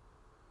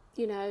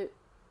 you know,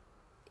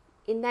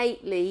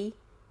 innately,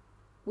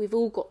 we've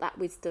all got that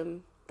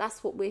wisdom.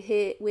 That's what we're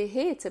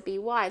here to be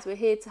wise, we're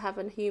here to have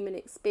a human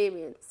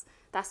experience,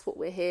 that's what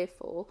we're here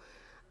for.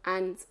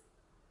 And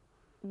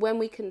when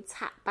we can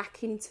tap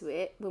back into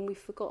it, when we've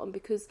forgotten,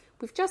 because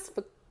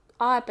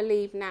I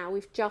believe now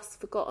we've just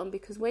forgotten,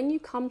 because when you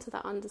come to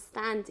that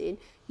understanding,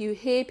 you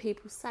hear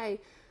people say,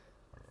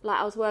 like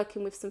I was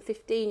working with some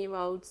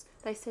 15-year-olds,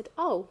 they said,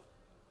 oh,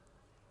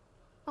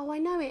 I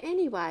know it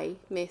anyway,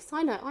 miss,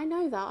 I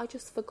know that, I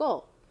just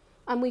forgot.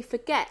 And we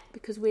forget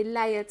because we're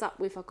layered up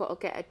with, I've got to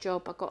get a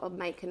job, I've got to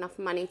make enough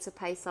money to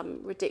pay some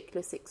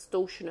ridiculous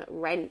extortionate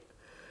rent,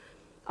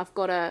 I've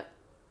got to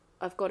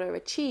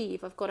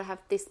achieve, I've got to have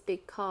this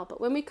big car. But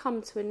when we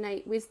come to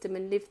innate wisdom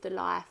and live the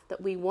life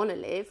that we want to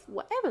live,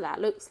 whatever that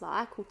looks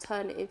like,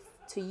 alternative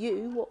to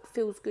you, what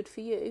feels good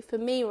for you. For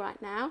me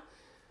right now,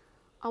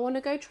 I want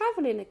to go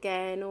travelling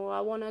again, or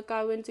I want to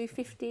go and do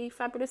 50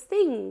 fabulous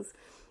things.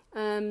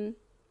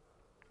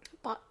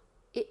 But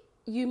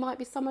you might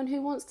be someone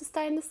who wants to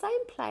stay in the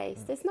same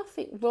place. There's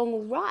nothing wrong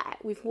or right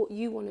with what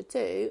you want to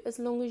do, as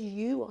long as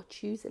you are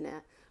choosing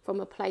it from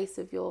a place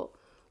of your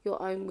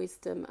own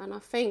wisdom. And I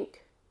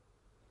think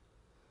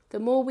the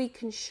more we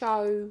can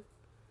show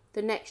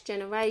the next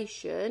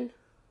generation,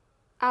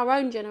 our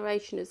own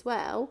generation as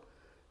well,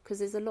 because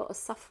there's a lot of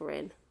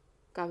suffering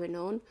going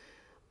on,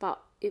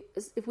 but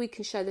if we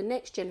can show the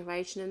next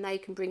generation and they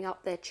can bring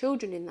up their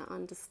children in that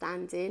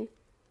understanding,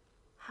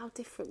 how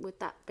different would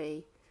that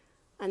be?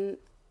 And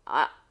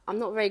I'm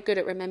not very good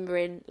at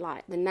remembering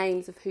like the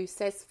names of who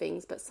says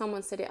things, but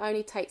someone said it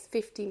only takes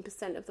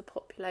 15% of the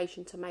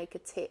population to make a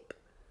tip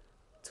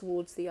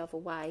towards the other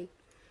way.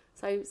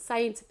 So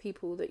saying to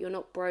people that you're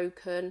not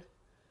broken,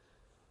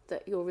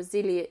 that you're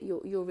resilient,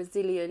 you're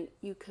resilient,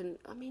 you can.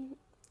 I mean,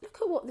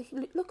 look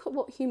at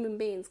what human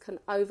beings can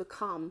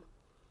overcome.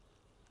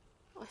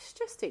 It's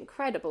just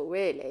incredible,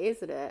 really,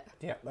 isn't it?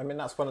 Yeah, I mean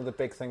that's one of the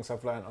big things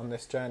I've learned on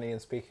this journey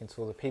and speaking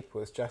to all the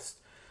people is just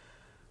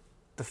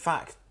the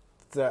fact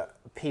that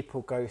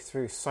people go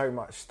through so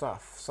much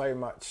stuff, so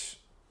much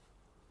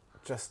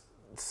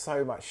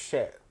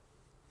shit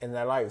in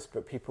their lives,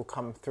 but people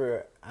come through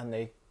it and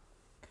they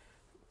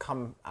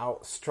come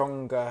out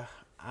stronger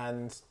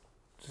and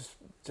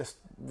just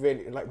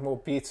really like more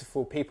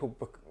beautiful people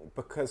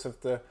because of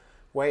the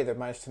way they've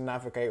managed to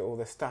navigate all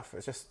this stuff.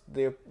 It's just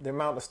the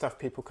amount of stuff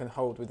people can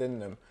hold within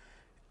them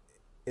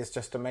is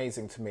just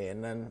amazing to me.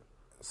 And then,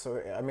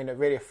 so I mean, it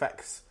really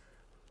affects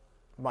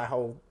my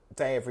whole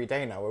day every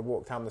day now. I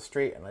walk down the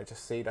street and I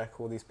just see like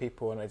all these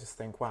people and I just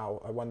think,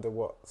 wow, I wonder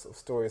what sort of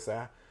stories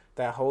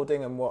they're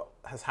holding and what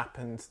has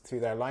happened through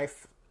their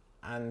life,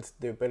 and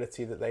the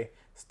ability that they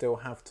still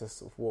have to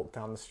sort of walk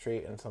down the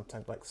street and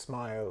sometimes like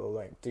smile or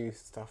like do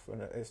stuff,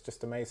 and it's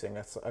just amazing.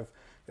 It's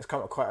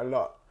come up quite a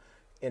lot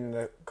in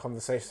the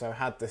conversations I've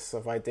had, this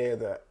sort of idea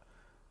that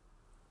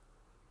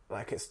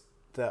like it's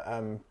that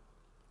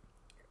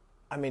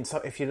I mean, so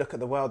if you look at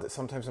the world, it's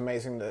sometimes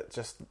amazing that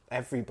just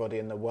everybody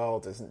in the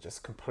world isn't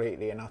just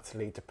completely and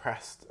utterly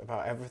depressed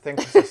about everything,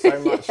 because there's so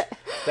much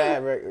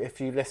there. If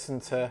you listen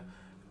to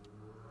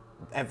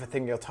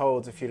everything you're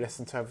told, if you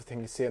listen to everything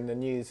you see on the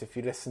news, if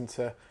you listen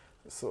to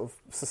sort of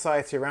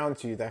society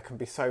around you, there can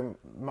be so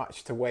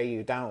much to weigh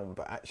you down.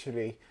 But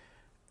actually,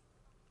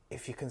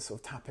 if you can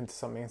sort of tap into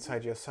something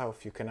inside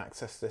yourself, you can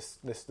access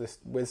this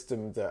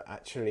wisdom that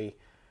actually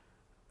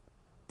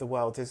the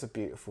world is a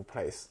beautiful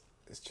place.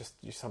 It's just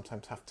you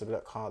sometimes have to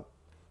look hard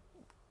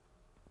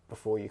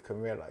before you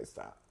can realise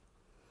that.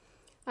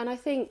 And I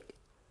think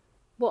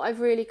what I've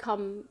really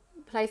come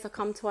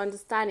to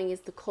understanding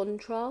is the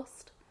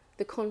contrast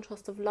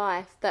of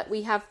life, that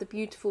we have the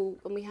beautiful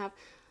and we have,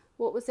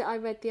 what was it I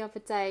read the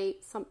other day,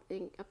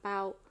 something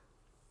about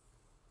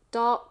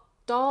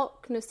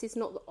darkness is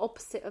not the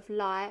opposite of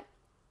light,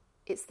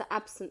 it's the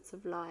absence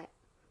of light.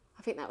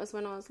 I think that was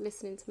when I was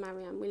listening to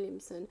Marianne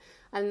Williamson,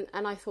 and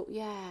I thought,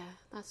 yeah,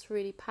 that's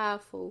really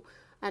powerful.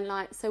 And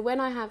like, so when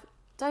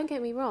don't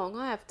get me wrong,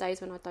 I have days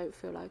when I don't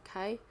feel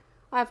okay.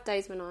 I have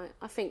days when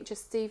I think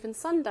just even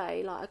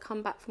Sunday, like I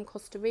come back from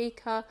Costa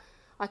Rica,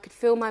 I could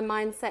feel my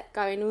mindset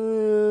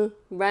going,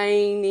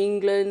 rain,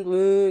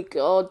 England,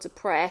 God,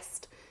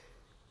 depressed.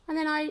 And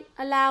then I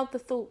allowed the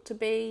thought to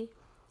be.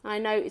 I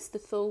noticed the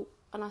thought,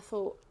 and I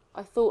thought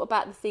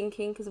about the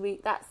thinking, because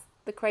that's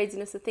the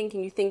craziness of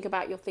thinking. You think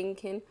about your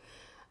thinking.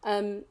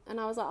 And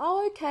I was like,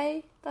 oh,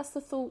 okay, that's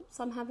the thoughts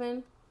I'm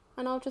having.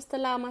 And I'll just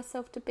allow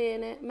myself to be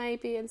in it.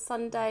 Maybe on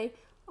Sunday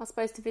I was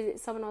supposed to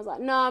visit someone. I was like,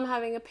 no, I'm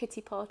having a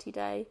pity party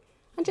day.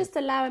 And just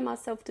allowing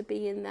myself to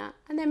be in that.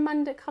 And then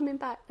Monday coming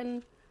back,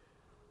 and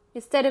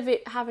instead of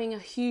it having a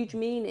huge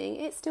meaning,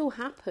 it still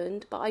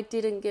happened, but I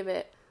didn't give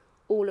it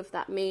all of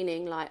that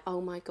meaning, like, oh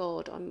my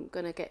God, I'm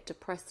going to get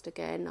depressed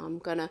again.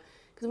 Because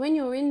when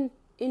you're in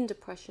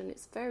depression,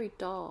 it's very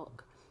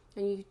dark,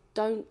 and you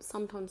don't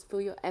sometimes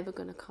feel you're ever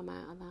going to come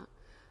out of that.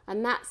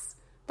 And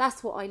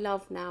that's what I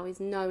love now, is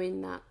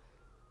knowing that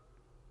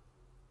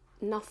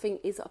nothing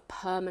is a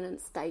permanent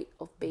state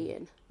of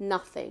being.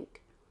 Nothing.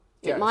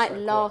 It might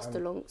last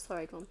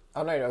Sorry, go on.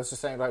 Oh no, I was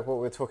just saying, like, what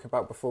we were talking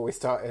about before we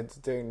started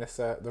doing this,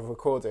 the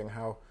recording,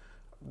 how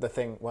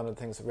one of the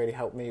things that really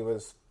helped me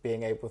was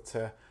being able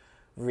to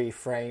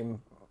reframe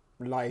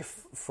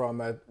life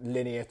from a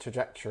linear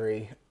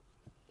trajectory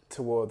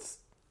towards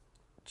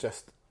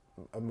just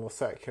a more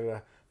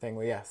circular thing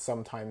where,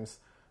 sometimes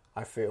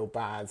I feel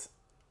bad.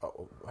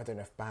 I don't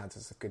know if bad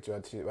is a good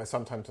word to use.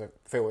 Sometimes I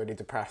feel really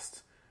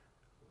depressed,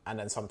 and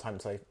then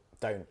sometimes I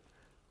don't.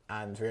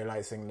 And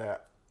realising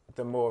that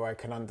the more I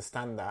can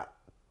understand that,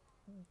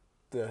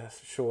 the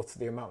shorter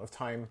the amount of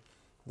time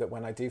that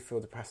when I do feel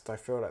depressed, I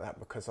feel like that,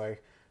 because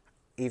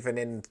even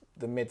in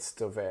the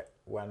midst of it,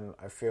 when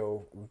I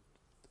feel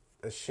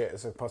as shit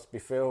as I possibly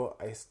feel,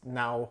 I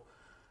now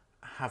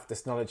have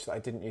this knowledge that I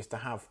didn't used to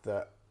have,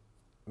 that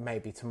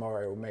maybe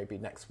tomorrow or maybe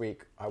next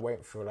week I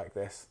won't feel like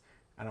this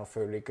and I'll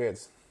feel really good.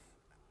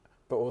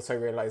 But also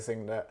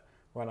realising that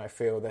when I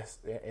feel this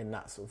in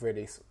that sort of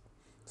really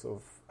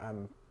sort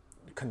of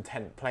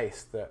content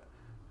place, that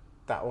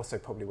also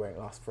probably won't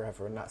last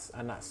forever, and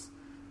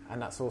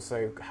that's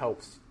also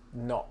helps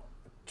not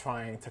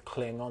trying to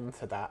cling on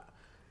to that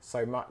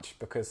so much,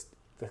 because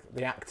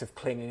the act of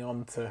clinging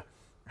on to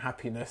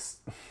happiness,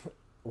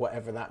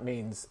 whatever that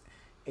means,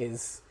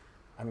 is,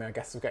 I mean, I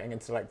guess we're getting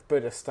into like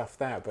Buddhist stuff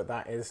there, but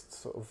that is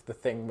sort of the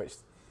thing which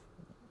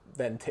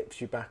then tips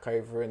you back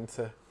over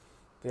into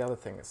the other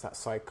thing. It's that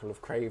cycle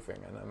of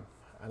craving,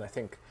 and I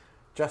think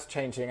just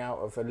changing out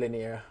of a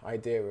linear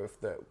idea of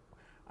that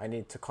I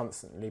need to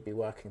constantly be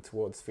working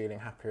towards feeling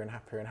happier and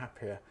happier and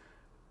happier,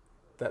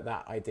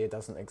 that idea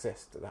doesn't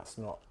exist, that's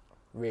not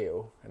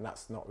real and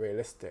that's not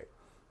realistic.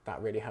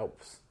 That really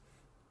helps,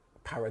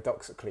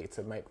 paradoxically,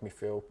 to make me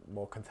feel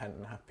more content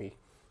and happy.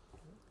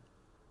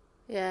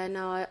 Yeah,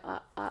 no,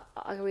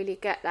 I really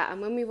get that.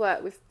 And when we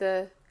work with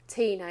the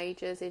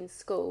teenagers in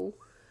school,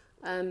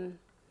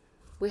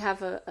 we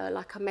have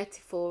a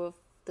metaphor of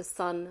the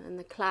sun and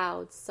the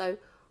clouds. So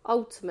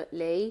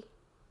ultimately,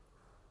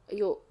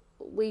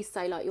 we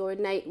say like your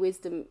innate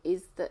wisdom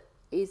is the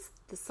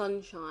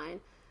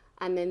sunshine,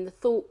 and then the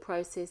thought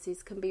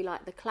processes can be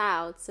like the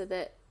clouds, so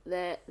that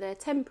they're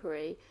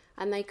temporary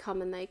and they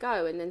come and they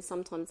go, and then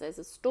sometimes there's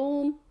a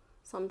storm,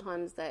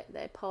 sometimes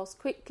they pass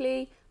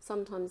quickly,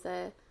 sometimes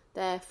they're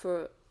there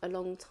for a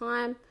long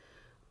time,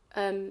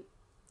 and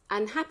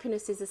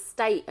happiness is a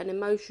state, an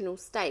emotional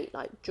state,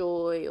 like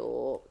joy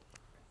or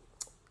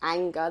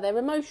anger. They're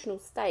emotional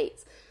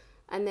states,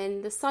 and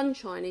then the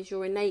sunshine is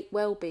your innate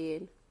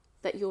well-being,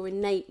 that you're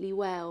innately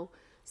well.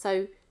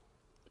 So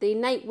the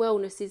innate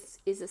wellness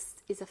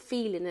is a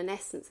feeling, an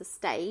essence, a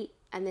state,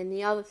 and then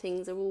the other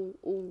things are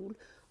all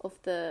of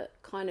the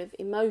kind of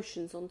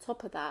emotions on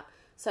top of that.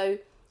 So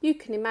you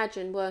can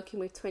imagine working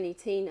with 20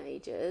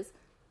 teenagers,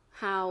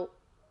 how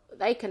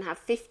they can have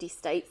 50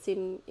 states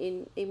in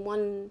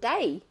one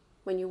day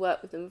when you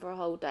work with them for a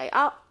whole day.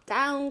 Up,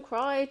 down,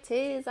 cry,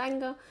 tears,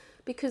 anger.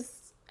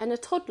 And a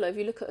toddler, if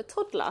you look at a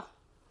toddler,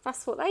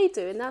 that's what they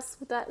do. And that's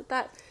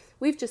that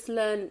we've just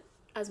learned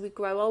as we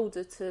grow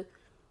older to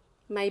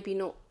maybe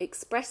not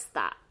express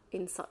that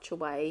in such a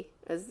way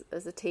as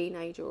a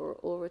teenager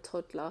or a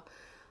toddler.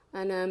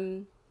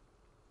 And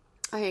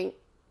I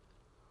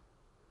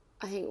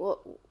think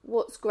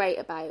what's great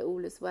about it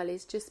all as well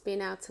is just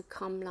being able to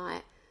come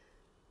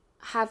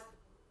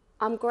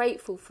I'm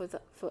grateful for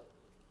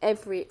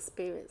every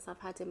experience I've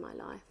had in my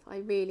life. I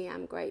really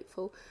am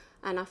grateful,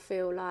 and I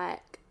feel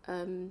like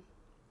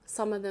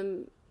some of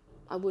them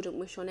I wouldn't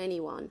wish on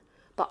anyone,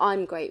 but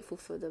I'm grateful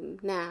for them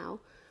now,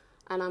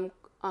 and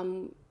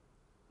I'm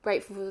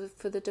grateful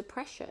for the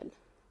depression,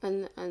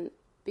 and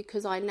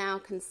because I now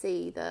can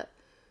see that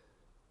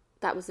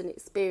was an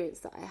experience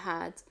that I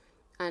had,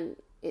 and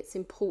it's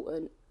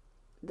important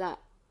that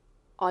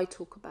I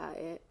talk about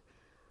it,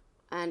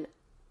 and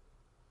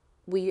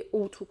we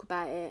all talk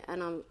about it,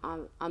 and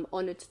I'm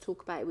honoured to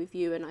talk about it with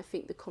you. And I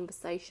think the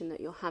conversation that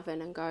you're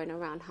having and going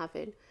around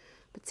having,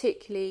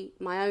 particularly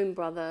my own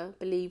brother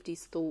believed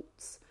his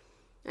thoughts,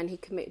 and he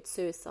committed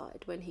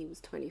suicide when he was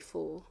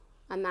 24,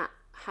 and that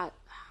had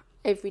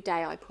every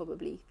day I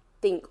probably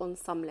think on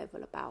some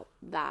level about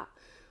that.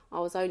 I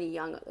was only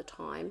young at the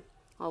time,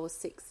 I was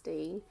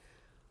 16,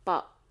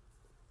 but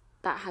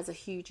that has a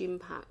huge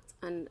impact,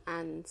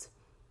 and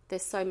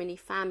there's so many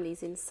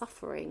families in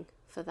suffering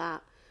for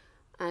that.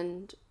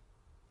 And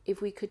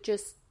if we could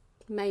just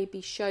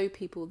maybe show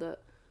people that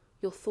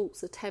your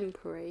thoughts are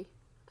temporary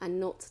and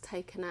not to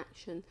take an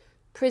action.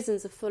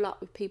 Prisons are full up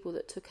with people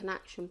that took an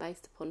action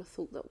based upon a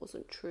thought that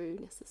wasn't true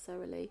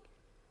necessarily,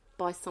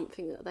 by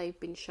something that they've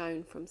been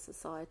shown from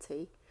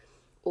society,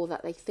 or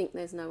that they think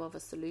there's no other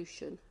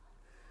solution.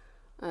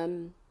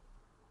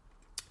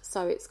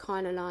 So it's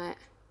kind of like,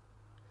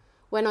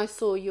 when I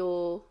saw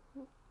your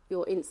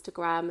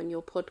Instagram and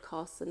your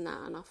podcasts and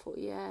that, and I thought,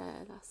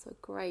 yeah, that's a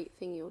great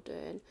thing you're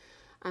doing.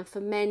 And for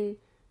men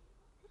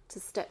to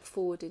step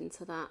forward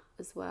into that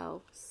as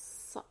well,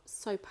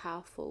 so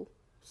powerful,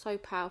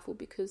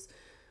 because,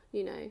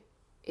 you know,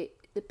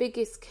 the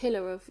biggest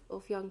killer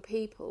of young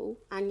people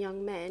and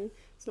young men,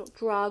 it's not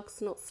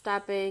drugs, not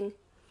stabbing,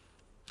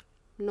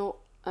 not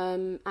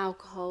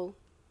alcohol,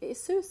 it is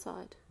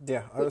suicide.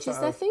 Yeah, which is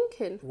their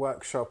thinking.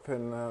 Workshop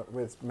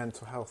with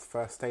mental health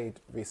first aid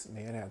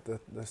recently, and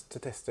the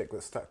statistic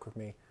that stuck with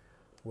me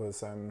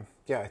was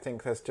I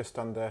think there's just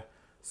under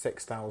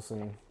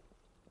 6,000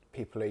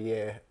 people a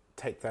year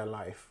take their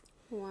life.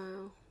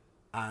 Wow.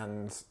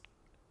 And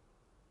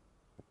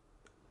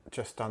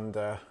just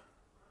under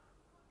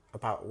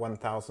about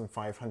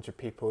 1,500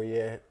 people a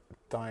year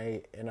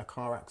die in a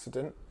car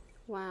accident.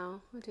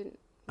 Wow, I didn't.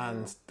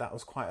 And that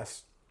was quite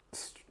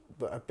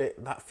a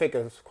bit. That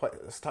figure quite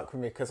stuck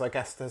with me, because I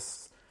guess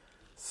there's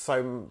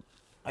so.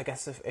 I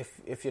guess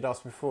if you'd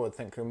asked me before, I'd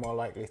think we're more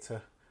likely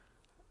to.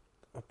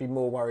 I'd be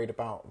more worried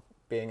about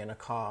being in a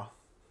car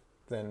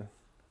than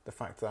the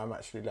fact that I'm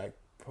actually like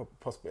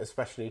possibly,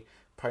 especially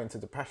prone to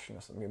depression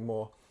or something,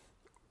 more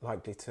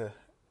likely to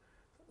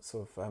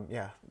sort of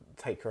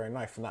take your own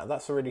life, and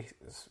that's a really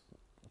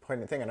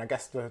poignant thing. And I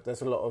guess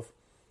there's a lot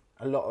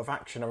of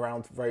action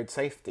around road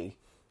safety,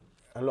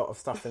 a lot of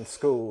stuff in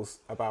schools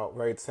about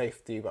road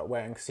safety, about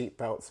wearing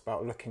seatbelts,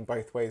 about looking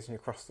both ways when you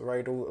cross the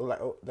road.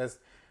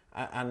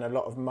 And a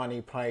lot of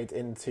money played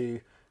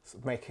into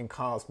sort of making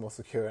cars more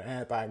secure, and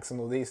airbags and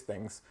all these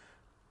things.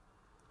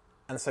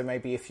 And so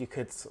maybe if you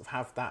could sort of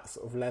have that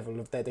sort of level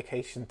of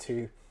dedication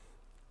to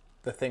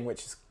the thing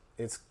which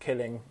is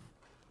killing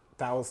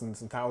thousands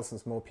and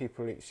thousands more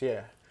people each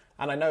year.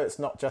 And I know it's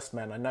not just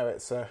men. I know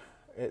it's not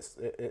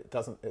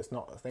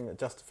a thing that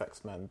just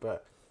affects men,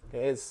 but it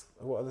is.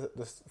 What are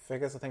the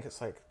figures? I think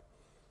it's like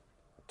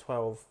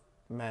 12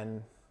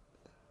 men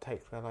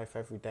take their life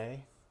every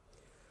day.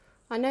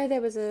 I know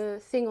there was a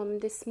thing on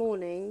this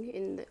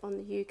morning on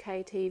the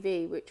UK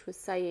TV which was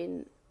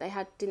saying they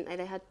had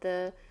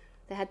the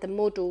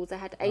models. They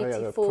had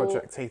 84. The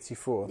Project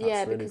 84.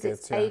 That's really because good,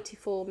 it's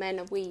 84 men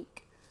a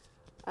week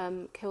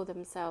kill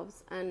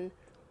themselves, and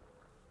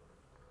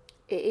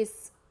it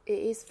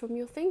is from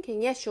your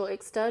thinking. Yes, your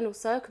external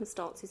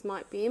circumstances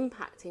might be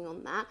impacting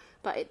on that,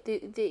 but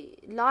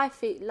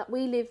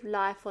we live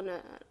life on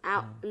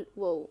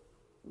well,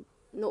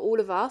 not all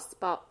of us,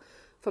 but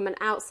from an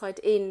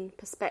outside-in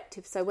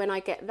perspective. So when I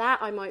get that,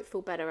 I might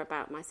feel better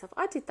about myself.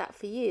 I did that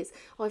for years.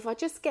 Or if I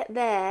just get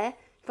there,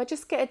 if I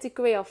just get a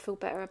degree, I'll feel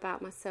better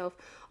about myself.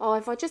 Oh,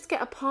 if I just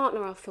get a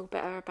partner, I'll feel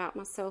better about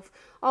myself.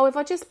 Oh, if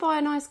I just buy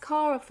a nice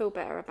car, I'll feel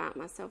better about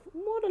myself.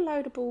 What a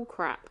load of bull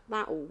crap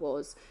that all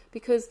was.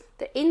 Because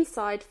the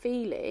inside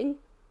feeling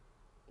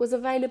was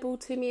available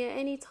to me at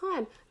any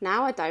time.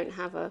 Now I don't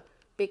have a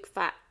big,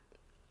 fat,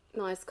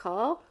 nice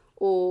car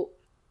or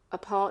a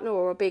partner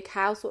or a big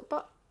house,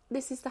 but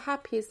this is the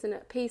happiest and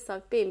at peace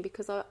I've been,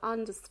 because I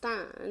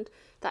understand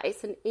that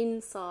it's an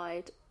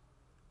inside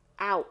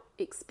out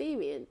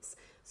experience.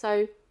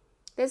 So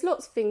there's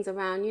lots of things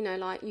around, you know,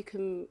 like you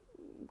can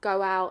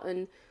go out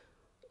and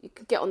you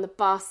could get on the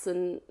bus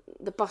and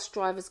the bus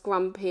driver's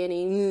grumpy and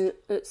he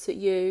looks at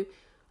you,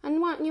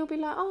 and you'll be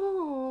like,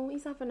 oh,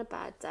 he's having a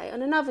bad day.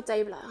 And another day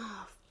you'll be like,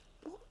 oh,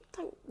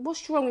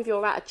 what's wrong with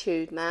your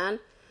attitude, man?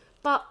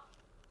 But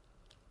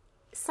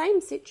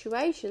same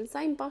situation,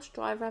 same bus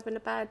driver having a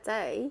bad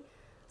day.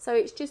 So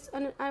it's just,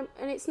 and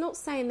it's not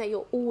saying that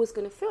you're always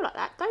going to feel like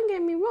that. Don't get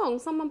me wrong.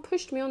 Someone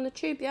pushed me on the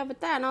tube the other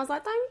day and I was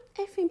like, don't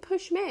effing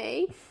push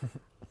me.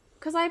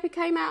 Because I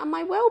became out of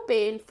my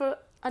well-being for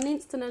an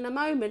instant and a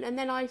moment. And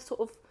then I sort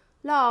of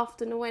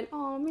laughed and I went,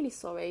 oh, I'm really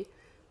sorry.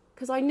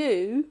 Because I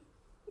knew,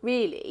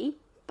 really.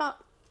 But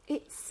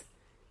it's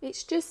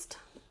just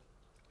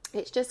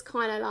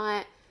kind of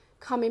like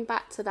coming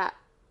back to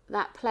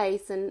that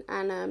place. And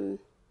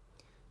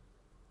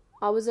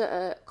I was at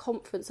a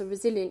conference, a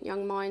Resilient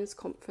Young Minds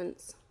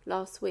conference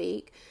last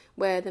week,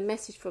 where the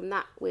message from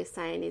that we're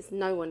saying is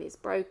no one is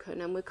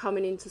broken, and we're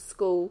coming into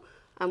school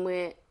and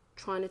we're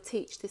trying to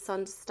teach this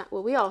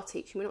we are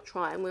teaching, we're not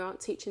trying, we aren't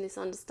teaching this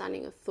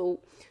understanding of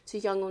thought to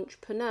young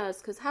entrepreneurs,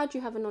 because how do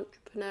you have an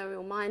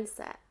entrepreneurial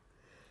mindset?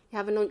 You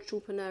have an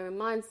entrepreneurial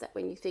mindset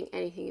when you think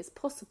anything is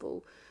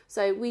possible.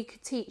 So we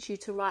could teach you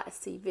to write a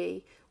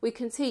CV, we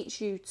can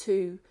teach you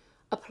to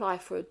apply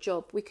for a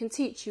job, we can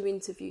teach you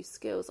interview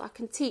skills, I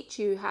can teach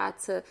you how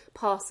to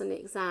pass an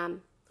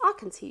exam, I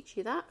can teach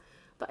you that.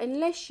 But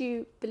unless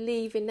you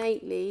believe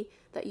innately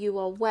that you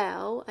are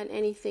well and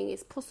anything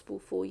is possible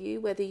for you,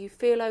 whether you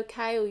feel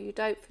okay or you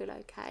don't feel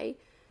okay,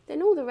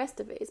 then all the rest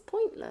of it is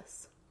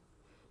pointless.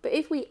 But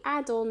if we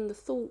add on the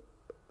thought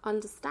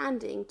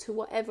understanding to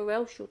whatever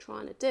else you're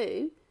trying to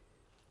do,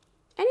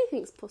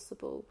 anything's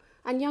possible.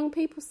 And young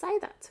people say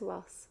that to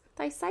us.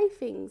 They say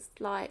things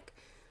like,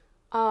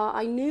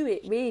 I knew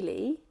it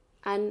really,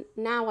 and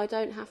now I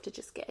don't have to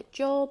just get a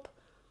job.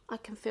 I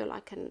can feel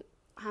I can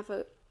have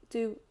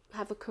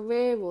a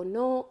career or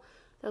not.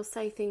 They'll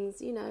say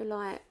things,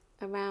 like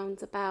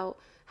around about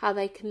how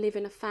they can live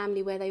in a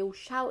family where they all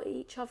shout at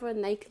each other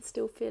and they can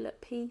still feel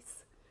at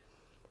peace.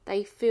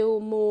 They feel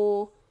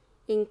more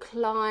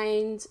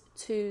inclined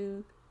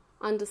to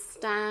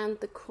understand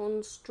the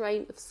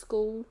constraint of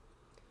school.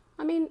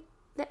 I mean,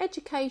 the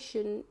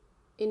education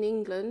in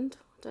England,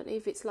 I don't know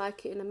if it's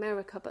like it in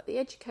America, but the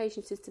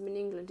education system in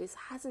England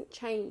hasn't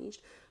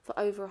changed for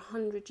over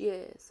 100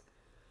 years.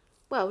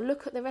 Well,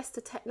 look at the rest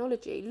of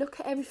technology. Look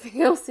at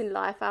everything else in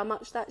life, how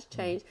much that's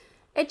changed.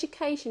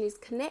 Education is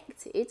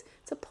connected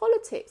to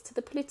politics, to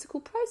the political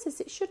process.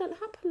 It shouldn't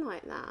happen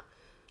like that.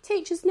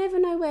 Teachers never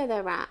know where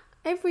they're at.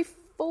 Every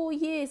 4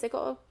 years they've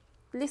got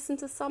to listen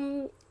to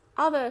some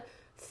other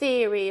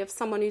theory of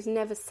someone who's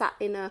never sat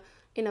in a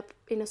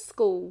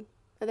school.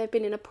 They've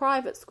been in a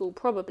private school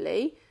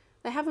probably.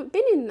 They haven't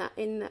been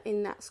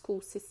in that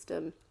school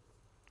system.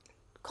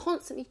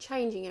 Constantly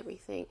changing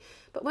everything.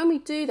 But when we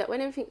do that,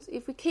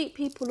 if we keep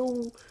people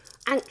all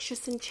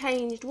anxious and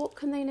changed, what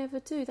can they never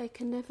do? They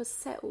can never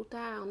settle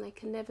down. They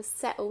can never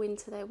settle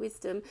into their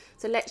wisdom.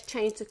 So let's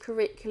change the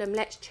curriculum.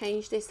 Let's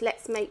change this.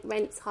 Let's make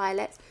rents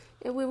high.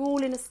 We're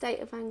all in a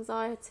state of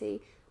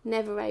anxiety,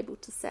 never able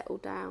to settle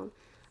down.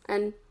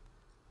 And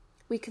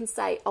we can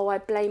say, I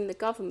blame the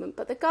government,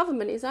 but the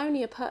government is only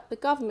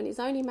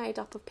made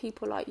up of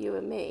people like you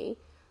and me.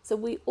 So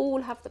we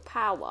all have the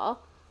power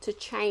to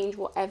change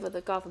whatever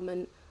the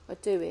government are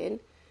doing.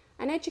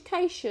 And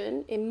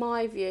education, in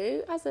my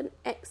view, as an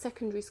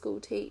ex-secondary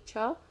school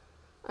teacher,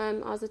 I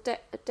was a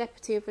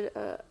deputy of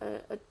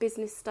a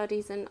business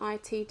studies and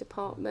IT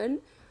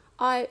department.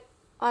 I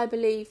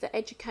believe that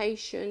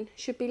education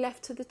should be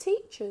left to the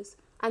teachers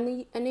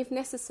and if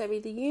necessary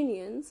the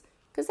unions,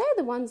 because they're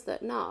the ones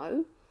that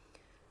know.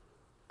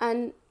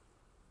 And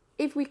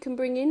if we can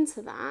bring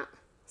into that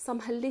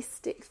some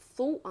holistic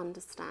thought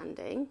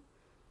understanding,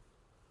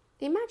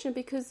 imagine,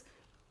 because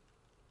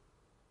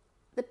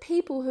the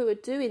people who are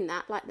doing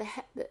that, like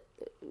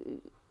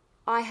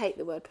I hate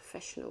the word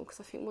professional because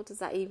I think, what does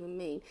that even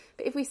mean?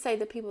 But if we say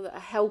the people that are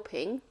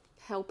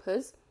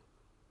helpers,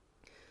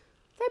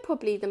 they're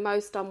probably the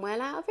most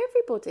unwell out of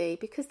everybody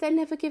because they're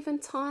never given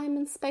time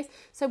and space.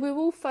 So we're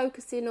all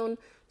focusing on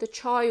the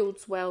child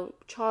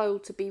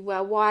to be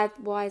well.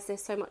 Why is there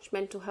so much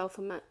mental health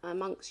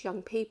amongst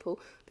young people?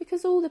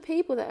 Because all the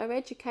people that are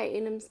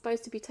educating and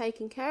supposed to be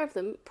taking care of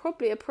them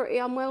probably are pretty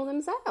unwell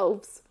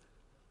themselves.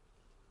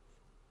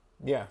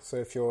 Yeah, so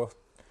if you're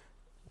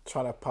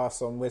trying to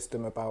pass on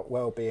wisdom about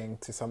well-being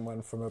to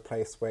someone from a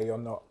place where you're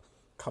not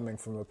coming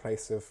from a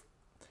place of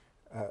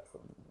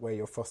where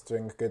you're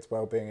fostering good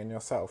well-being in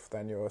yourself,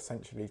 then you're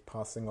essentially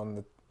passing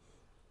on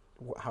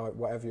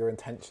whatever your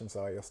intentions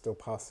are. You're still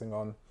passing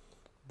on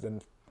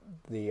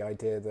the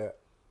idea that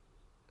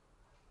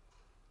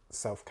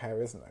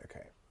self-care isn't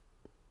okay.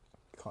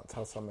 You can't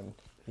tell someone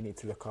you need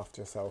to look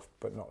after yourself,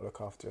 but not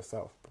look after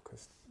yourself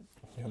because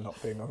you're not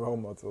being a role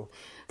model.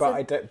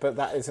 But but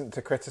that isn't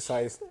to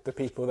criticise the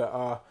people that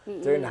are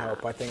doing the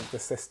help. I think the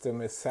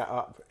system is set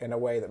up in a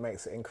way that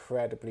makes it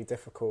incredibly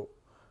difficult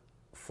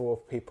for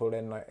people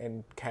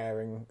in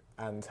caring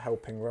and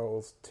helping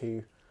roles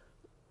to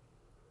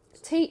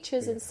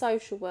teachers and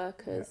social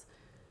workers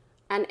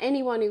and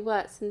anyone who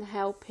works in the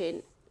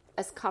helping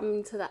has come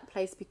into that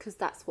place because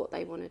that's what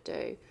they want to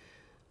do.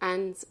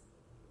 And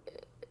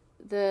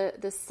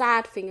the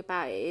sad thing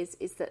about it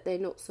is that they're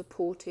not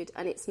supported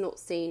and it's not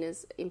seen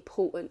as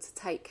important to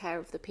take care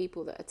of the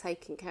people that are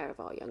taking care of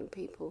our young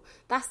people.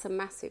 That's a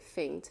massive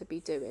thing to be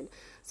doing.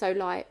 So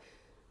like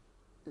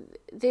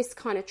this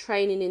kind of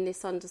training in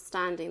this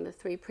understanding, the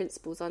 3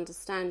 principles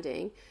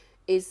understanding,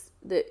 is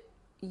that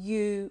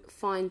you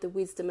find the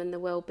wisdom and the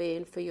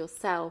well-being for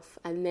yourself,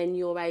 and then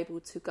you're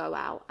able to go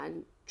out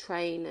and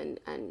train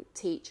and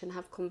teach and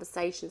have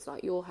conversations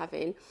like you're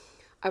having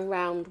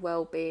around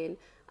well-being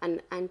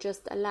and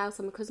just allow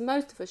someone, because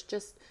most of us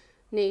just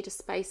need a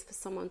space for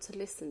someone to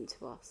listen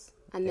to us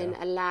and then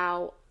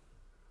allow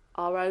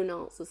our own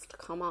answers to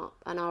come up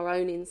and our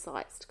own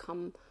insights to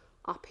come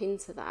up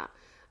into that.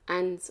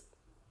 And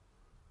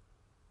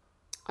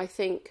I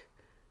think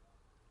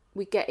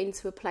we get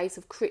into a place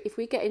of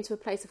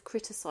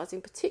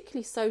criticising,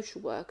 particularly social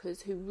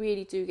workers who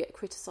really do get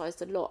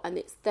criticised a lot,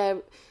 and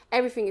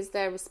everything is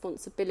their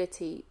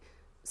responsibility,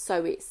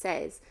 so it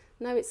says.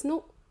 No, it's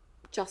not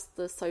just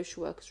the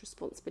social worker's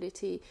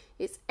responsibility,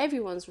 it's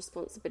everyone's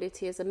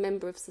responsibility as a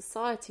member of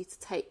society to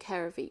take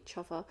care of each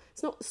other.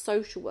 It's not the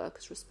social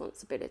worker's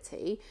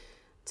responsibility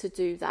to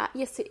do that.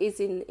 Yes, it is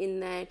in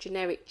their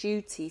generic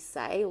duty,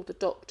 say, or the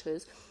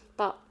doctors,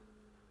 but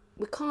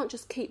we can't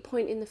just keep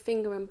pointing the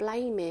finger and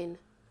blaming.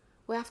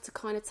 We have to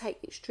kind of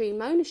take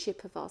extreme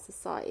ownership of our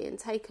society and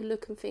take a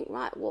look and think,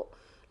 right,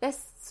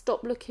 let's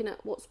stop looking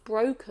at what's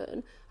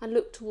broken and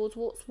look towards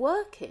what's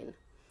working.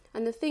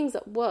 And the things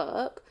that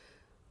work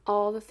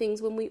are the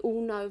things when we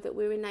all know that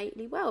we're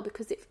innately well.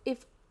 Because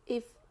if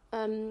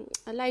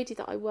a lady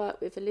that I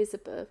work with,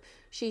 Elizabeth,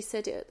 she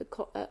said it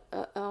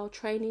at our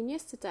training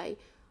yesterday,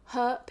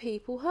 hurt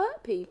people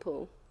hurt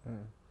people.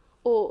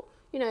 Or,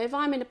 you know, if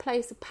I'm in a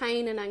place of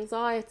pain and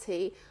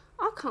anxiety,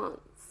 I can't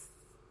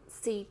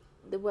see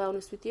the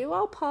wellness with you.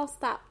 I'll pass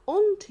that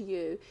on to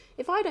you.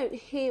 If I don't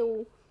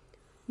heal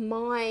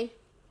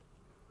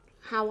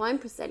how I'm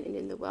presenting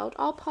in the world,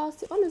 I'll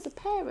pass it on as a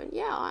parent.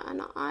 Yeah,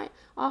 and I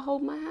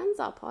hold my hands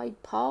up. I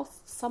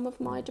passed some of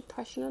my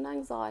depression and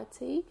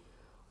anxiety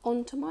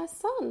onto my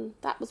son.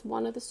 That was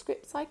one of the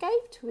scripts I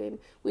gave to him.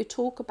 We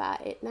talk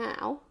about it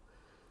now,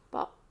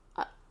 but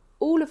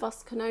all of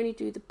us can only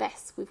do the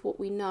best with what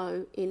we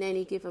know in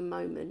any given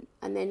moment.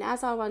 And then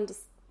as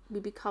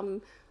we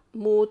become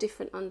more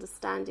different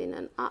understanding,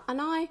 and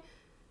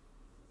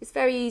it's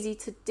very easy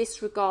to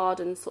disregard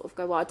and sort of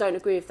go, well, I don't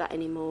agree with that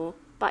anymore.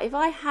 But if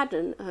I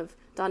hadn't have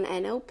done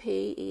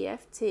NLP,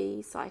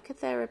 EFT,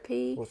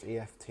 psychotherapy... What's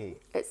EFT?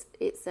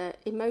 It's an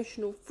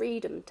emotional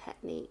freedom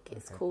technique,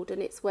 it's called,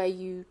 and it's where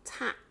you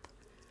tap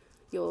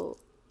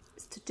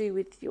it's to do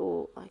with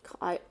your...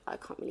 I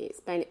can't really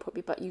explain it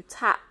properly, but you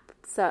tap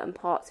certain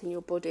parts in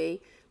your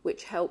body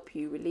which help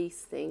you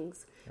release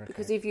things. Okay.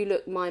 Because if you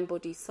look mind,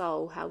 body,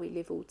 soul, how we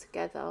live all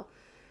together,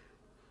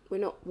 we're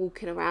not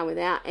walking around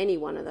without any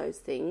one of those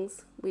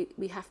things.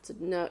 We have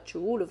to nurture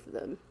all of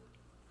them.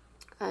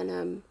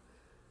 And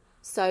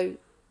so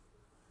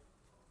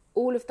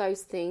all of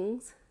those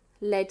things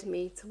led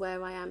me to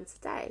where I am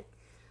today.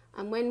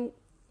 And when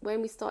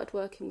we started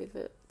working with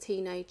a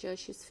teenager,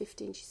 she was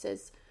 15, she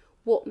says,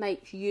 what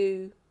makes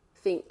you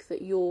think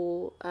that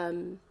you're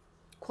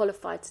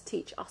qualified to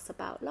teach us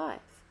about life?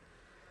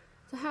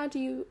 So how do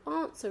you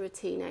answer a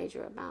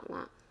teenager about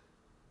that?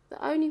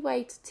 The only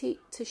way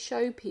to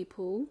show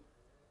people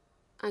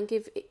and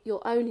give it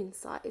your own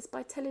insight is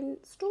by telling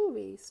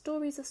stories.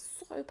 Stories are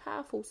so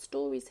powerful.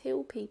 Stories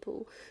heal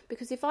people.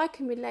 Because if I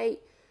can relate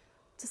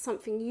to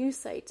something you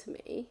say to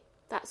me,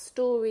 that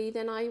story,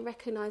 then I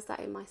recognise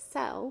that in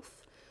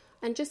myself.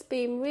 And just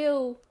being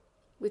real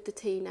with the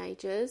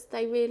teenagers,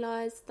 they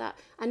realise that,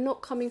 and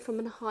not coming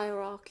from a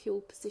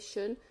hierarchical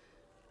position.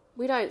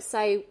 We don't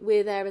say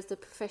we're there as the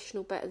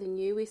professional better than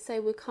you. We say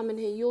we're coming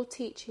here, you're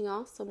teaching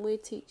us and we're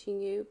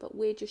teaching you, but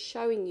we're just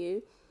showing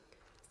you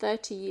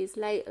 30 years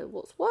later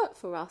what's worked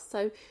for us.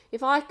 So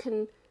if I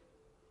can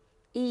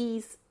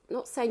ease,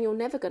 not saying you're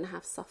never going to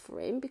have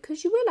suffering,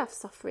 because you will have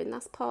suffering,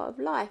 that's part of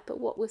life, but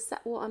what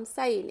I'm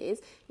saying is,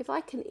 if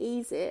I can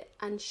ease it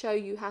and show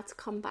you how to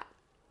come back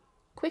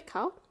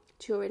quicker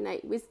to your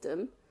innate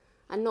wisdom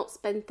and not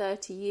spend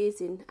 30 years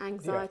in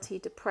anxiety,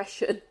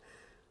 depression,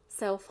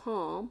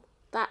 self-harm,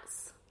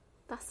 that's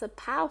a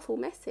powerful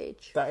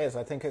message. That is.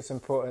 I think it's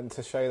important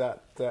to show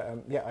that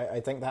I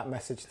think that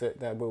message that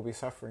there will be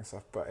suffering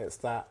stuff, but it's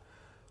that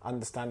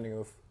understanding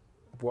of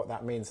what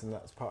that means, and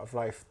that's part of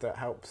life that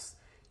helps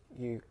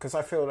you. Because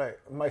I feel like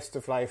most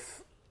of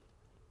life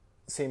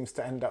seems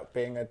to end up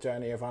being a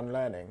journey of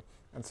unlearning.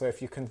 And so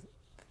if you can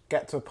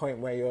get to a point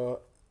where you're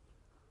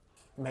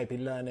maybe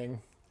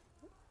learning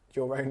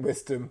your own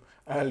wisdom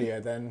earlier,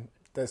 then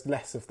there's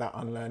less of that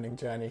unlearning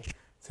journey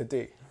to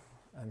do.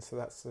 And so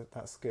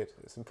that's good.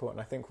 It's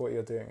important. I think what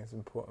you're doing is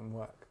important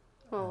work.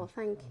 Oh,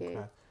 thank you.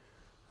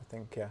 I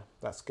think,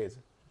 that's good.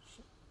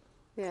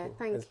 Yeah, cool.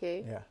 Thank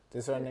you. Yeah.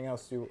 Is there anything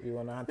else you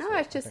want to add? No,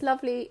 it's just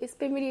lovely. It's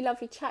been really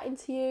lovely chatting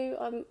to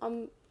you.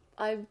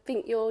 I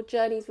think your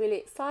journey's really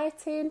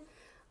exciting.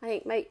 I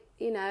think,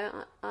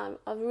 I'm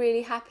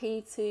really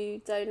happy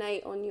to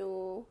donate on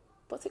your,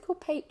 what's it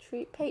called?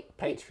 Patreon.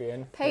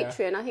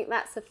 Patreon. I think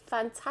that's a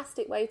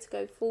fantastic way to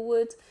go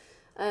forward.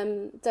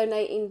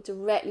 Donating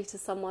directly to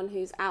someone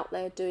who's out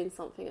there doing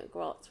something at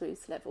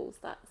grassroots levels,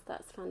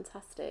 that's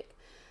fantastic.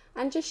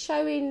 And just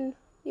showing,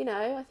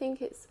 I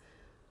think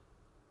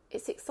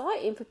it's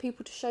exciting for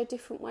people to show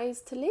different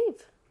ways to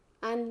live,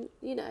 and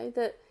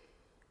that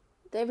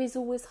there is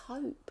always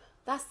hope.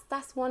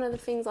 That's one of the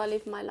things I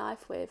live my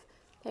life with.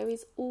 There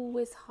is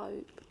always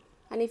hope.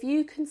 And if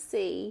you can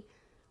see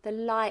the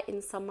light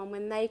in someone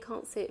when they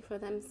can't see it for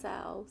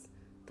themselves,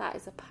 that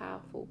is a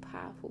powerful,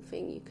 powerful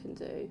thing you can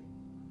do.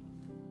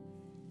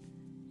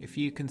 If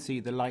you can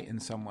see the light in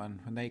someone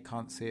when they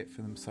can't see it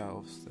for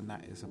themselves, then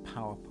that is a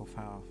powerful,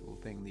 powerful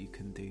thing that you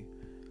can do.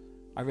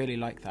 I really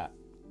like that.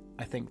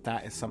 I think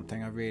that is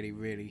something I really,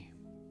 really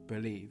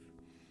believe.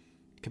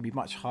 It can be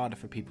much harder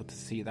for people to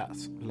see that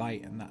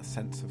light and that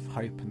sense of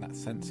hope and that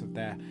sense of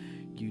their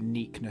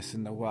uniqueness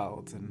in the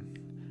world. And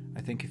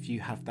I think if you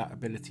have that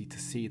ability to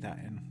see that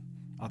in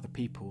other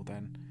people,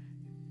 then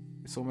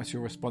it's almost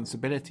your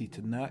responsibility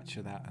to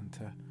nurture that and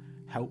to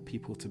help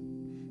people to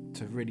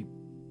really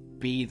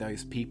be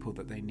those people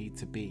that they need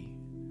to be.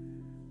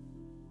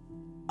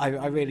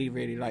 I really,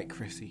 really like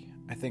Chrissy.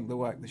 I think the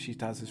work that she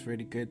does is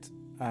really good.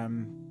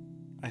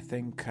 I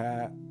think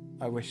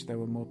I wish there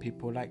were more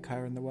people like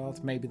her in the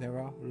world. Maybe there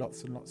are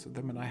lots and lots of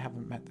them, and I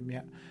haven't met them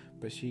yet.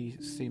 But she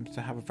seems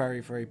to have a very,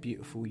 very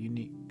beautiful,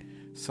 unique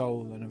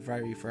soul and a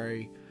very,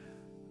 very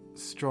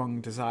strong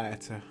desire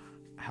to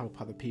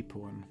help other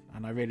people,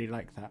 and I really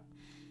like that.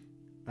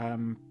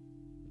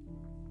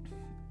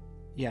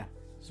 Yeah,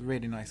 it's a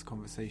really nice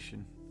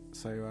conversation.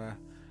 So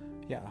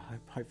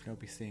hopefully I'll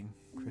be seeing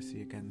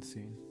Chrissy again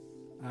soon.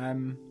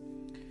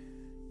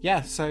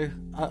 So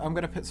I'm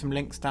going to put some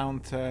links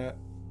down to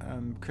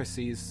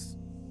Chrissy's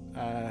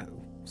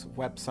sort of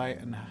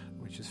website, and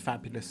which is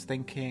Fabulous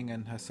Thinking,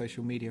 and her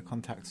social media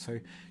contacts. So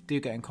do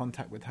get in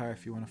contact with her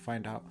if you want to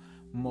find out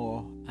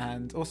more.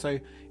 And also,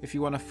 if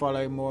you want to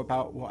follow more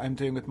about what I'm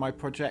doing with my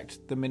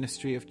project, The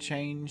Ministry of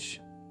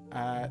Change,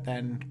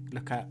 then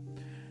look at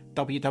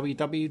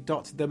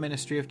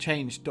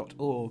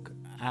www.theministryofchange.org.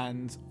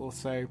 And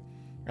also,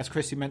 as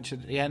Chrissy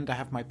mentioned at the end, I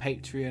have my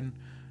Patreon,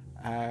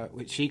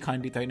 which she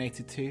kindly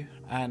donated to,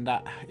 and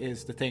that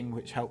is the thing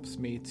which helps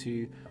me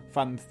to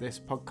fund this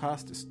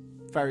podcast. It's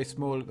very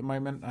small at the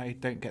moment. I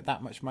don't get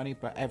that much money,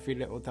 but every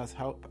little does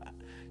help.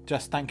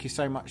 Just thank you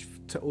so much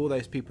to all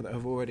those people that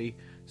have already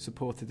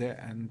supported it,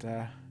 and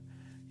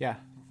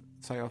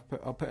so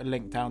I'll put a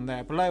link down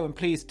there below, and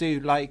please do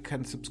like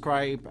and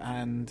subscribe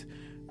and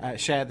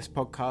share this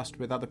podcast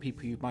with other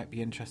people who might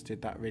be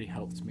interested. That really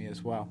helps me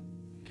as well.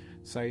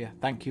 So yeah,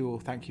 thank you all.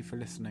 Thank you for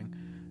listening.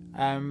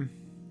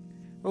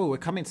 We're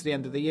coming to the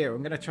end of the year.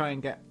 I'm going to try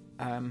and get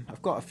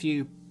I've got a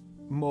few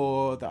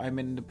more that I'm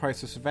in the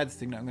process of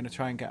editing that I'm going to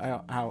try and get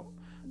out. I'll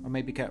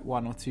maybe get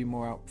 1 or 2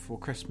 more out before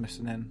Christmas,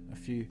 and then a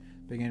few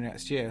beginning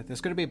next year.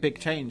 There's going to be a big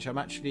change. I'm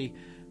actually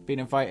been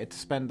invited to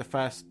spend the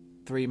first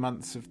 3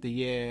 months of the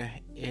year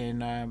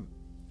in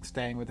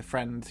staying with a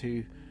friend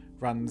who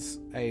runs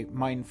a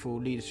mindful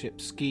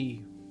leadership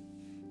ski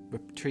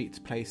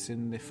retreat place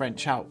in the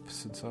French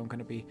Alps, and so I'm going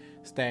to be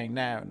staying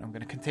there, and I'm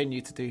going to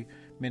continue to do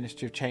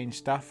Ministry of Change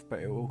stuff, but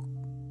it will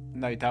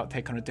no doubt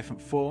take on a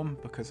different form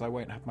because I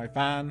won't have my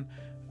van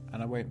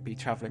and I won't be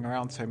travelling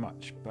around so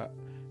much, but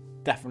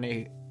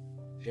definitely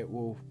it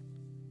will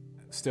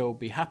still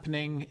be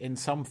happening in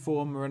some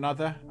form or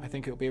another. I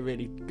think it'll be a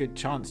really good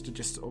chance to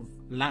just sort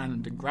of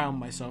land and ground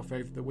myself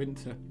over the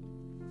winter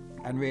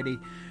and really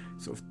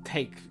sort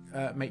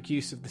of make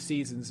use of the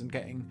seasons and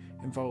getting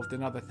involved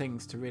in other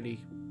things to really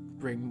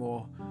bring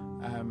more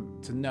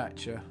to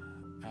nurture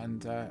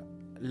and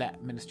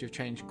let Ministry of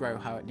Change grow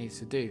how it needs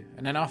to do.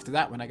 And then after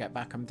that, when I get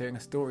back, I'm doing a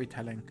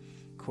storytelling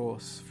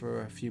course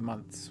for a few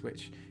months,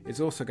 which is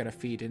also going to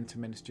feed into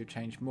Ministry of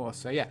Change more.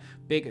 So yeah,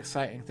 big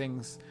exciting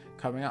things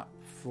coming up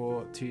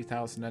for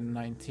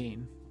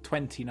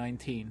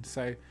 2019.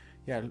 So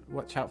yeah,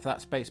 watch out for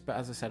that space. But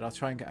as I said, I'll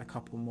try and get a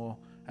couple more,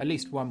 at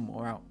least 1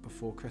 more out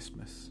before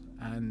Christmas.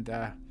 And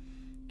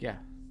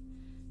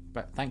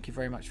but thank you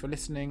very much for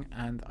listening,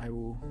 and I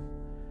will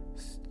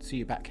see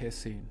you back here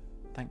soon.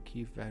 Thank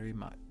you very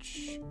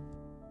much.